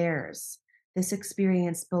is theirs. This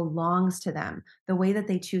experience belongs to them. The way that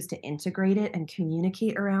they choose to integrate it and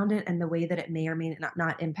communicate around it, and the way that it may or may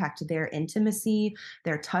not impact their intimacy,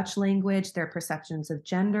 their touch language, their perceptions of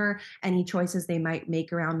gender, any choices they might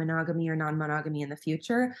make around monogamy or non-monogamy in the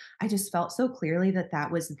future. I just felt so clearly that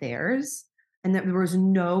that was theirs, and that there was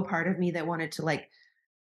no part of me that wanted to like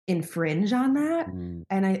infringe on that. And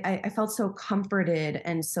I felt so comforted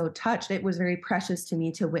and so touched. It was very precious to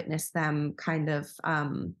me to witness them kind of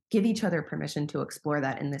give each other permission to explore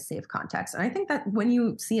that in this safe context. And I think that when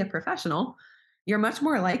you see a professional, you're much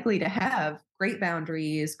more likely to have great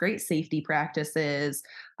boundaries, great safety practices,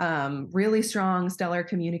 really strong, stellar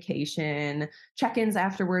communication, check-ins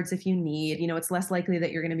afterwards if you need. It's less likely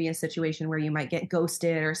that you're going to be in a situation where you might get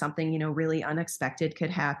ghosted or something, really unexpected could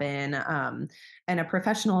happen. And a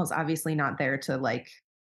professional is obviously not there to like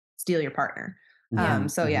steal your partner.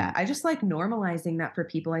 So yeah, I just like normalizing that for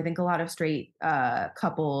people. I think a lot of straight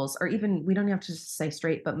couples, or even, we don't have to say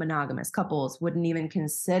straight, but monogamous couples wouldn't even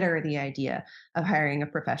consider the idea of hiring a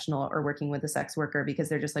professional or working with a sex worker because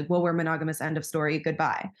they're just like, well, we're monogamous, end of story,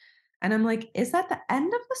 goodbye. And I'm like, is that the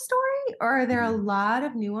end of the story? Or are there a lot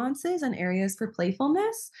of nuances and areas for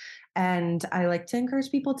playfulness? And I like to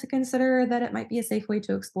encourage people to consider that it might be a safe way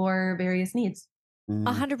to explore various needs.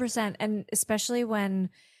 100%. And especially when,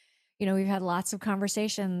 we've had lots of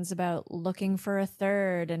conversations about looking for a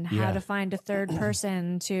third and how to find a third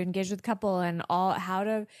person to engage with the couple and how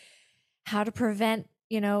to prevent,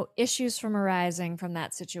 issues from arising from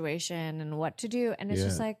that situation and what to do. And it's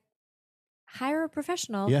just like, hire a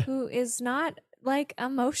professional who is not like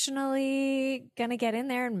emotionally going to get in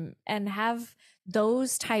there and have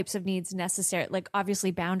those types of needs necessary. Like obviously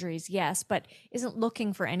boundaries, yes, but isn't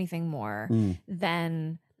looking for anything more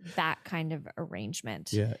than that kind of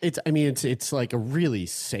arrangement. Yeah. It's like a really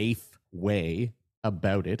safe way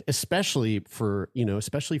about it, especially for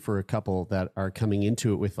a couple that are coming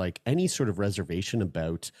into it with like any sort of reservation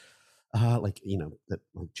about like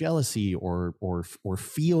jealousy or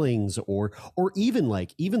feelings or even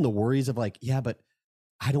the worries of like, yeah, but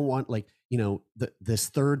I don't want like, this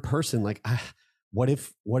third person, like, what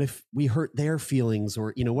if we hurt their feelings,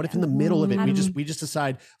 or what if in the middle of it we just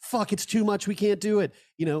decide, fuck, it's too much, we can't do it.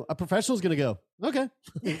 A professional's gonna go, okay,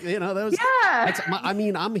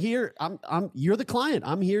 I'm here. You're the client.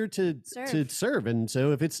 I'm here to serve. And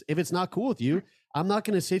so if it's not cool with you, I'm not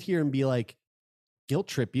gonna sit here and be like guilt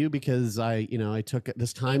trip you because I took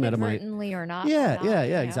this time out of my or not.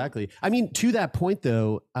 Exactly. I mean, to that point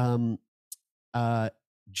though,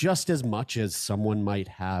 just as much as someone might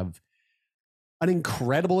have an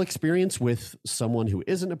incredible experience with someone who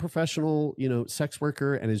isn't a professional, sex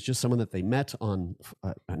worker, and is just someone that they met on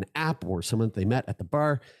an app or someone that they met at the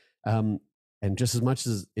bar. And just as much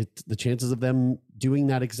as the chances of them doing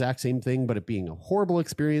that exact same thing, but it being a horrible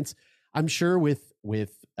experience, I'm sure with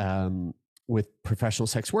professional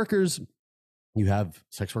sex workers, you have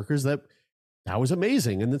sex workers that was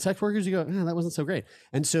amazing. And then sex workers, you go, that wasn't so great.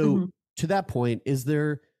 And so to that point,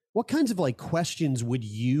 what kinds of like questions would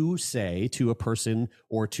you say to a person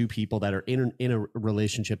or two people that are in a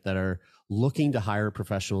relationship that are looking to hire a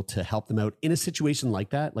professional to help them out in a situation like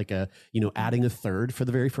that, like adding a third for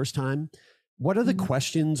the very first time? What are the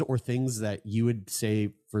questions or things that you would say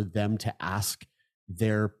for them to ask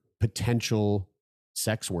their potential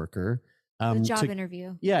sex worker? The job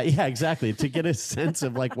interview. Yeah, exactly. To get a sense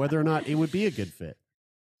of like whether or not it would be a good fit.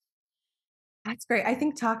 That's great. I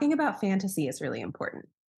think talking about fantasy is really important.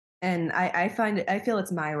 And I feel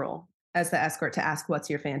it's my role as the escort to ask, what's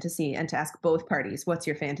your fantasy? And to ask both parties, what's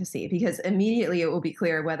your fantasy? Because immediately it will be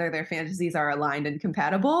clear whether their fantasies are aligned and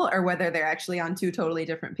compatible or whether they're actually on two totally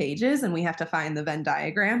different pages. And we have to find the Venn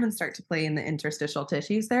diagram and start to play in the interstitial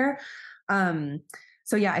tissues there.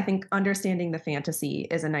 So yeah, I think understanding the fantasy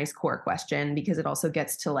is a nice core question because it also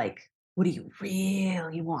gets to like, what do you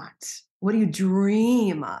really want? What do you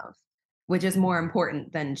dream of? Which is more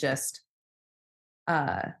important than just,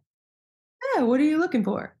 what are you looking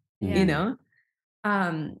for? Yeah. You know?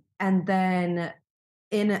 And then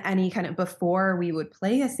in any kind of, before we would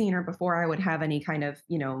play a scene or before I would have any kind of,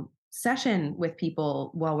 session with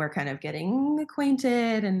people while we're kind of getting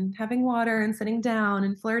acquainted and having water and sitting down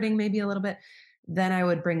and flirting maybe a little bit, then I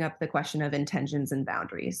would bring up the question of intentions and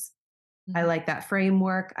boundaries. I like that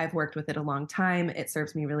framework. I've worked with it a long time. It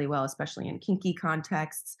serves me really well, especially in kinky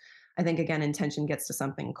contexts. I think, again, intention gets to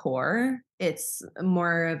something core. It's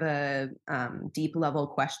more of a deep level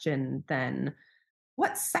question than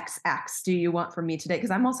what sex acts do you want from me today?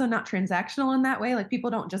 Because I'm also not transactional in that way. Like people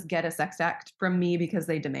don't just get a sex act from me because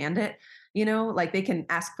they demand it. Like they can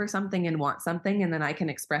ask for something and want something, and then I can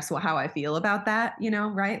express how I feel about that,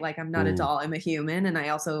 right? Like I'm not a doll, I'm a human. And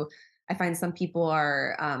I find some people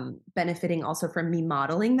are benefiting also from me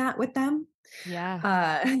modeling that with them.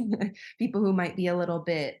 Yeah. People who might be a little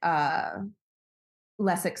bit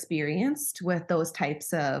less experienced with those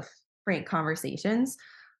types of frank conversations.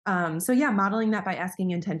 So yeah, modeling that by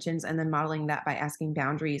asking intentions and then modeling that by asking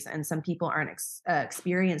boundaries. And some people aren't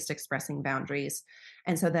experienced expressing boundaries.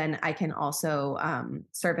 And so then I can also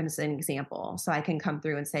serve as an example. So I can come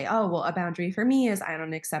through and say, oh, well, a boundary for me is I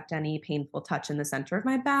don't accept any painful touch in the center of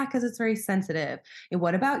my back because it's very sensitive. And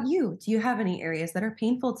what about you? Do you have any areas that are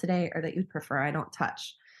painful today or that you'd prefer I don't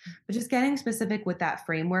touch? But just getting specific with that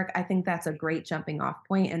framework, I think that's a great jumping off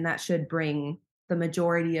point, and that should bring the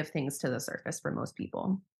majority of things to the surface for most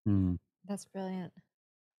people. That's brilliant.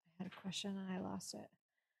 I had a question and I lost it.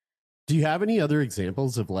 Do you have any other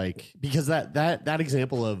examples of because that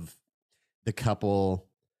example of the couple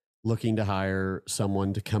looking to hire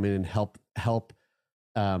someone to come in and help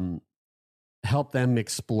them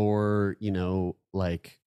explore,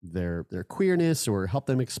 their queerness or help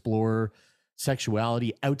them explore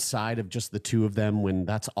sexuality outside of just the two of them when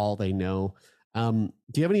that's all they know. Do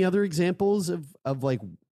you have any other examples of like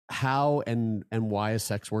how and why a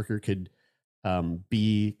sex worker could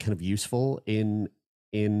be kind of useful in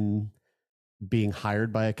being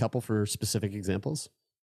hired by a couple for specific examples?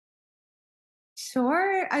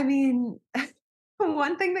 Sure. I mean,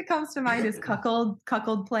 one thing that comes to mind is cuckold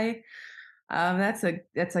play. That's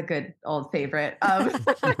a good old favorite.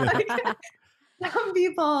 Some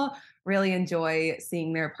people really enjoy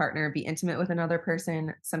seeing their partner be intimate with another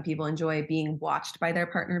person. Some people enjoy being watched by their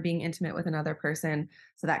partner being intimate with another person.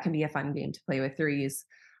 So that can be a fun game to play with threes.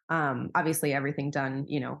 Obviously, everything done,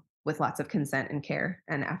 with lots of consent and care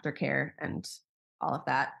and aftercare and all of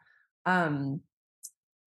that.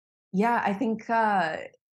 Yeah, I think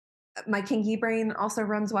my kinky brain also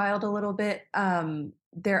runs wild a little bit.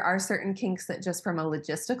 There are certain kinks that just from a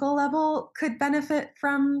logistical level could benefit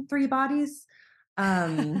from three bodies.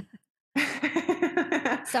 Someone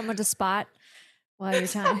to spot while you're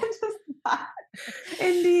time.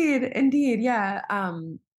 Indeed. Yeah.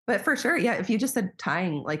 But for sure, yeah, if you just said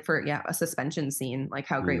tying, like for a suspension scene, like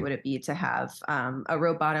how great would it be to have a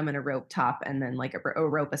rope bottom and a rope top and then like a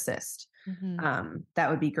rope assist? That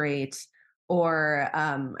would be great. Or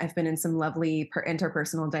I've been in some lovely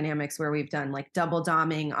interpersonal dynamics where we've done like double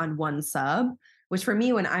doming on one sub, which for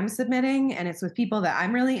me, when I'm submitting and it's with people that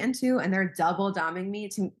I'm really into and they're double doming me,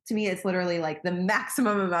 to me, it's literally like the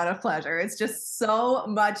maximum amount of pleasure. It's just so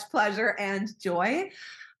much pleasure and joy.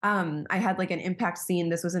 I had like an impact scene.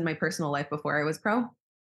 This was in my personal life before I was pro,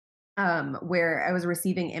 where I was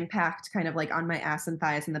receiving impact kind of like on my ass and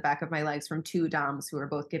thighs and the back of my legs from two doms who were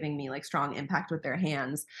both giving me like strong impact with their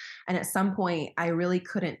hands. And at some point, I really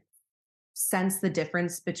couldn't sense the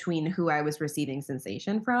difference between who I was receiving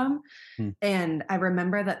sensation from. And I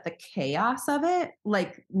remember that the chaos of it,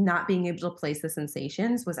 like not being able to place the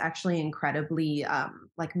sensations, was actually incredibly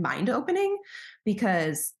like mind opening,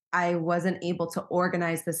 because I wasn't able to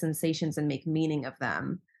organize the sensations and make meaning of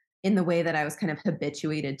them in the way that I was kind of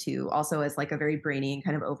habituated to, also as like a very brainy and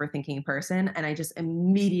kind of overthinking person. And I just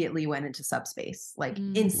immediately went into subspace, like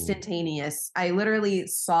instantaneous. I literally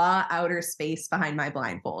saw outer space behind my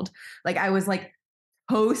blindfold. Like I was like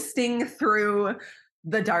coasting through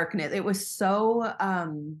the darkness. It was so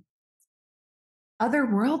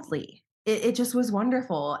otherworldly. It just was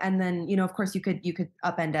wonderful. And then, of course you could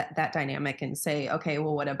upend that dynamic and say, okay,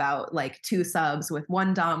 well, what about like two subs with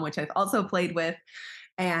one dom, which I've also played with.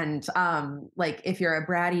 And like if you're a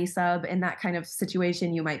bratty sub in that kind of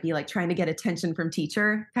situation, you might be like trying to get attention from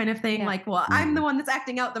teacher kind of thing. Yeah. Like, well, I'm the one that's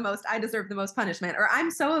acting out the most. I deserve the most punishment. Or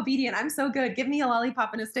I'm so obedient. I'm so good. Give me a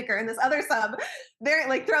lollipop and a sticker. And this other sub, they're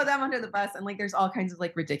like throw them under the bus. And like there's all kinds of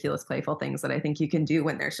like ridiculous, playful things that I think you can do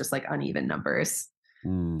when there's just like uneven numbers.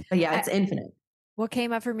 But yeah, it's infinite. What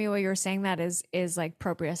came up for me while you were saying that is like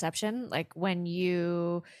proprioception. Like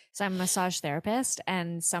so I'm a massage therapist,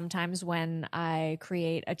 and sometimes when I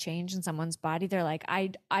create a change in someone's body, they're like,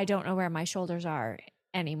 I don't know where my shoulders are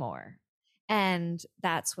anymore. And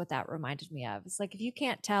that's what that reminded me of. It's like, if you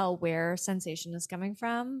can't tell where sensation is coming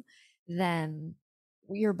from, then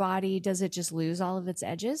your body, does it just lose all of its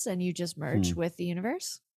edges and you just merge with the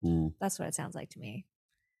universe? That's what it sounds like to me.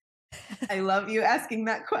 I love you asking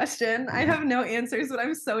that question. I have no answers, but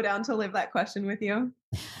I'm so down to live that question with you.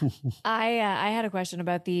 I had a question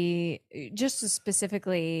about just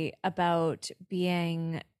specifically about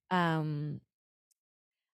being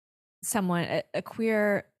someone, a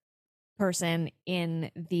queer person in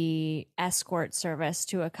the escort service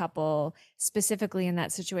to a couple, specifically in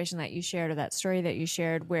that situation that you shared, or that story that you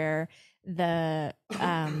shared, where the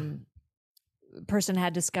person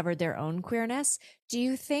had discovered their own queerness. Do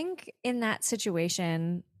you think in that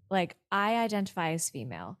situation, like, I identify as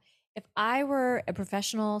female, if I were a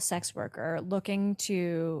professional sex worker looking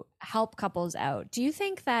to help couples out, do you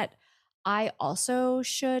think that I also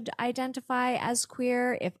should identify as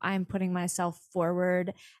queer if I'm putting myself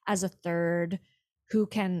forward as a third who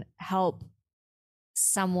can help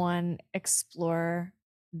someone explore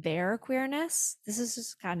their queerness? This is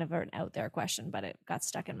just kind of an out there question, but it got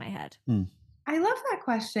stuck in my head. I love that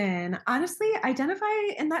question. Honestly, identify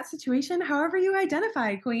in that situation however you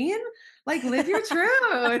identify, queen. Like, live your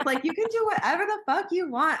truth. Like, you can do whatever the fuck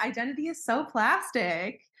you want. Identity is so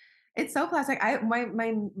plastic. It's so plastic.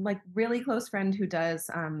 My like really close friend who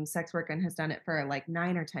does sex work and has done it for like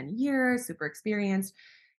 9 or 10 years, super experienced.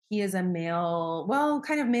 He is a male, well,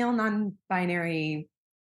 kind of male non-binary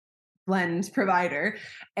blend provider.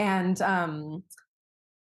 And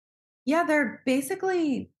yeah, they're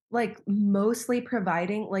basically like mostly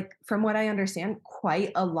providing, like from what I understand,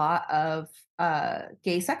 quite a lot of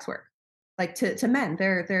gay sex work, like to men.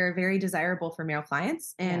 They're very desirable for male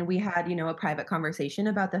clients. And we had, a private conversation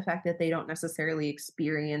about the fact that they don't necessarily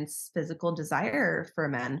experience physical desire for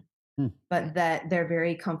men, but that they're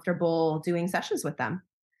very comfortable doing sessions with them.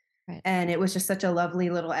 Right. And it was just such a lovely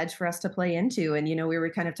little edge for us to play into. And, we were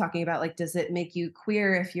kind of talking about, like, does it make you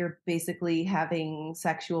queer if you're basically having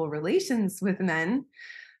sexual relations with men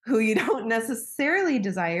who you don't necessarily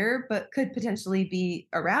desire, but could potentially be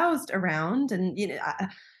aroused around? And,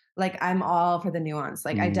 I'm all for the nuance.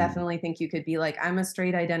 Like, I definitely think you could be like, I'm a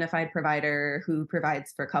straight identified provider who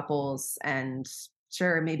provides for couples. And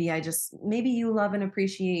sure, maybe you love and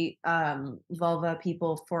appreciate vulva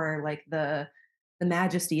people for like the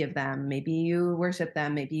majesty of them. Maybe you worship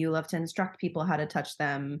them. Maybe you love to instruct people how to touch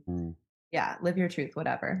them. Yeah, live your truth,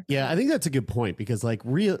 whatever. Yeah, I think that's a good point, because like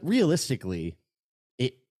realistically,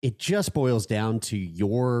 it just boils down to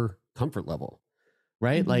your comfort level,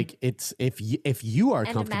 right? Like, it's if you are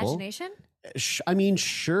comfortable. Imagination? I mean,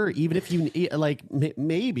 sure. Even if you like,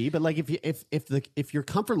 maybe, but like if your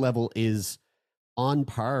comfort level is on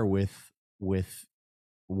par with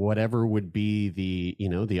whatever would be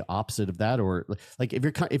the opposite of that, or like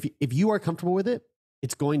if you are comfortable with it,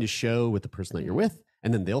 it's going to show with the person that you're with,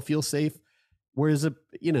 and then they'll feel safe. Whereas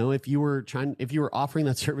if you were offering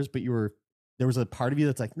that service, but there was a part of you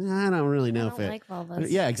that's like, nah, I don't really know I don't like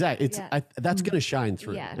vulvas. Yeah, exactly. That's going to shine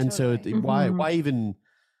through. Yeah, and totally. so why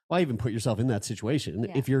even put yourself in that situation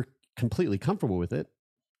if you're completely comfortable with it?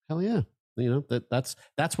 Hell yeah.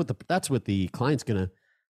 That's what the client's going to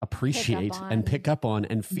appreciate and pick up on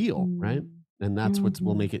and feel, right? And that's what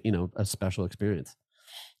will make it, a special experience.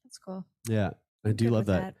 That's cool. Yeah, I do love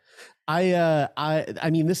that. I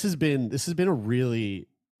mean, this has been a really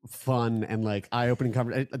fun and like eye-opening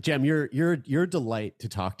conversation. Jem, you're a delight to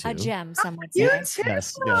talk to. A gem, someone You say. too.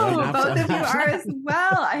 Yes, yeah, both of you are as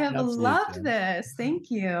well. I have Absolutely, loved this. Thank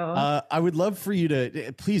you. I would love for you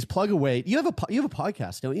to please plug away. You have a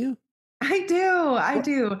podcast, don't you? I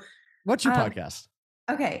do. What's your podcast?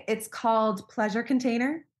 Okay, it's called Pleasure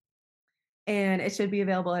Container, and it should be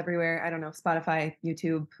available everywhere. I don't know, Spotify,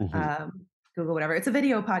 YouTube, Google, whatever. It's a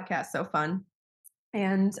video podcast, so fun.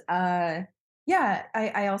 And I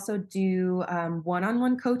also do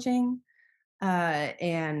one-on-one coaching,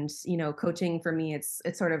 and coaching for me, it's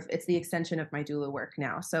the extension of my doula work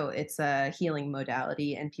now. So it's a healing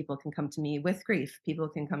modality, and people can come to me with grief. People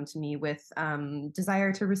can come to me with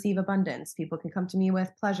desire to receive abundance. People can come to me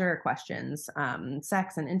with pleasure questions,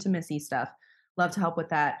 sex and intimacy stuff, love to help with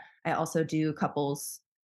that. I also do couples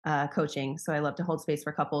coaching. So I love to hold space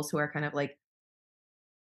for couples who are kind of like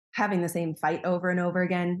having the same fight over and over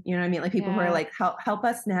again. You know what I mean? Like people who are like, help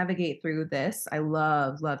us navigate through this. I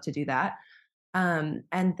love to do that. And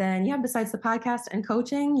then, besides the podcast and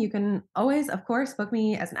coaching, you can always, of course, book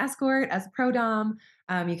me as an escort, as a pro dom.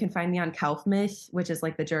 You can find me on Kaufmich, which is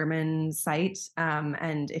like the German site.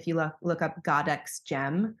 And if you look up Godex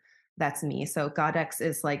Gem, that's me. So Godex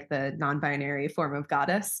is like the non-binary form of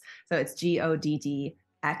goddess. So it's GODDXSS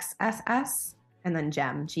and then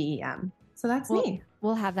Gem, GEM. So that's me.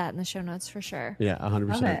 We'll have that in the show notes for sure. Yeah, 100%.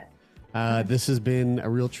 Love it. This has been a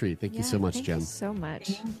real treat. Thank you so much, Jem. Thank you so much.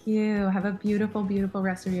 Thank you. Have a beautiful, beautiful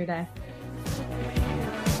rest of your day.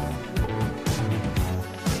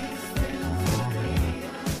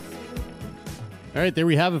 All right, there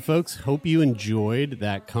we have it, folks. Hope you enjoyed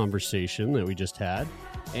that conversation that we just had.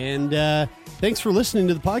 And thanks for listening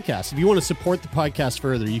to the podcast. If you want to support the podcast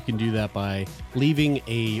further, you can do that by leaving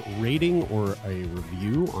a rating or a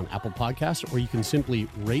review on Apple Podcasts, or you can simply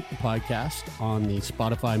rate the podcast on the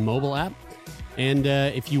Spotify mobile app. And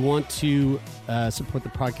if you want to support the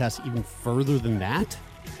podcast even further than that,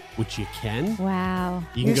 which you can. Wow.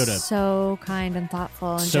 You're go to so kind and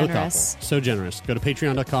thoughtful and so generous. Thoughtful, so generous. Go to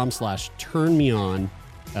patreon.com/turnmeon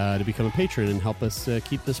to become a patron and help us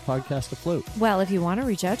keep this podcast afloat. Well, if you want to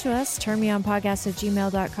reach out to us,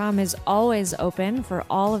 turnmeonpodcast@gmail.com is always open for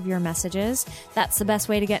all of your messages. That's the best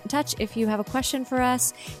way to get in touch. If you have a question for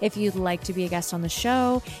us, if you'd like to be a guest on the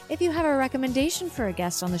show, if you have a recommendation for a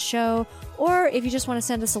guest on the show, or if you just want to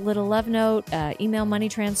send us a little love note, email, money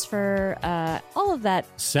transfer, all of that.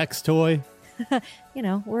 Sex toy.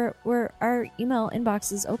 We're our email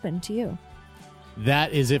inbox is open to you.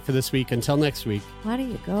 That is it for this week. Until next week. Why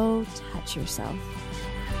don't you go touch yourself?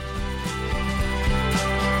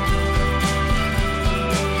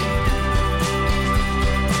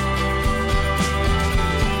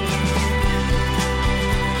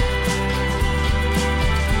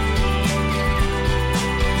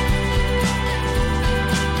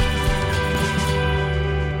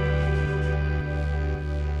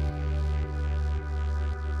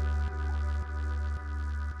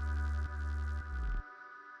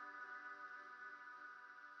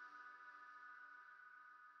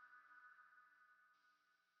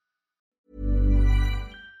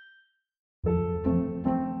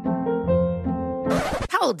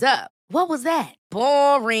 Hold up. What was that?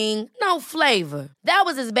 Boring. No flavor. That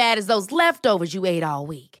was as bad as those leftovers you ate all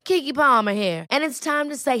week. Keke Palmer here, and it's time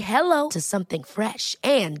to say hello to something fresh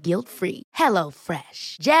and guilt-free. Hello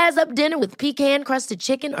Fresh. Jazz up dinner with pecan-crusted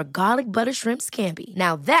chicken or garlic butter shrimp scampi.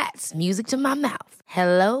 Now that's music to my mouth.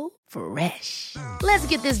 Hello Fresh. Let's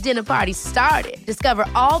get this dinner party started. Discover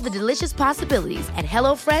all the delicious possibilities at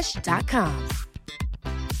hellofresh.com.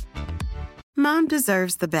 Mom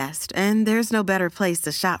deserves the best, and there's no better place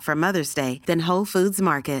to shop for Mother's Day than Whole Foods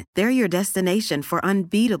Market. They're your destination for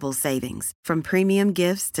unbeatable savings, from premium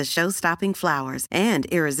gifts to show-stopping flowers and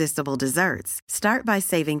irresistible desserts. Start by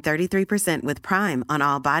saving 33% with Prime on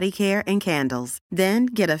all body care and candles. Then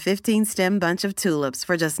get a 15-stem bunch of tulips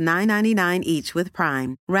for just $9.99 each with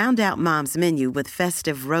Prime. Round out Mom's menu with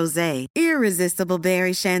festive rosé, irresistible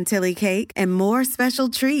berry chantilly cake, and more special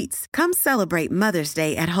treats. Come celebrate Mother's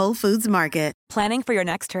Day at Whole Foods Market. Planning for your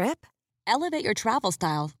next trip? Elevate your travel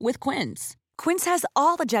style with Quince. Quince has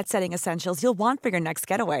all the jet-setting essentials you'll want for your next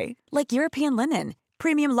getaway, like European linen,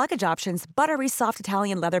 premium luggage options, buttery soft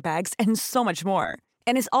Italian leather bags, and so much more.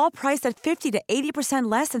 And is all priced at 50 to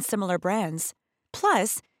 80% less than similar brands.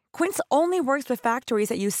 Plus, Quince only works with factories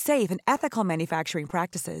that use safe and ethical manufacturing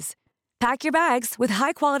practices. Pack your bags with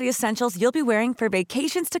high-quality essentials you'll be wearing for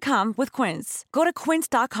vacations to come with Quince. Go to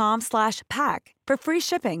quince.com/pack for free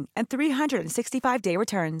shipping and 365-day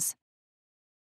returns.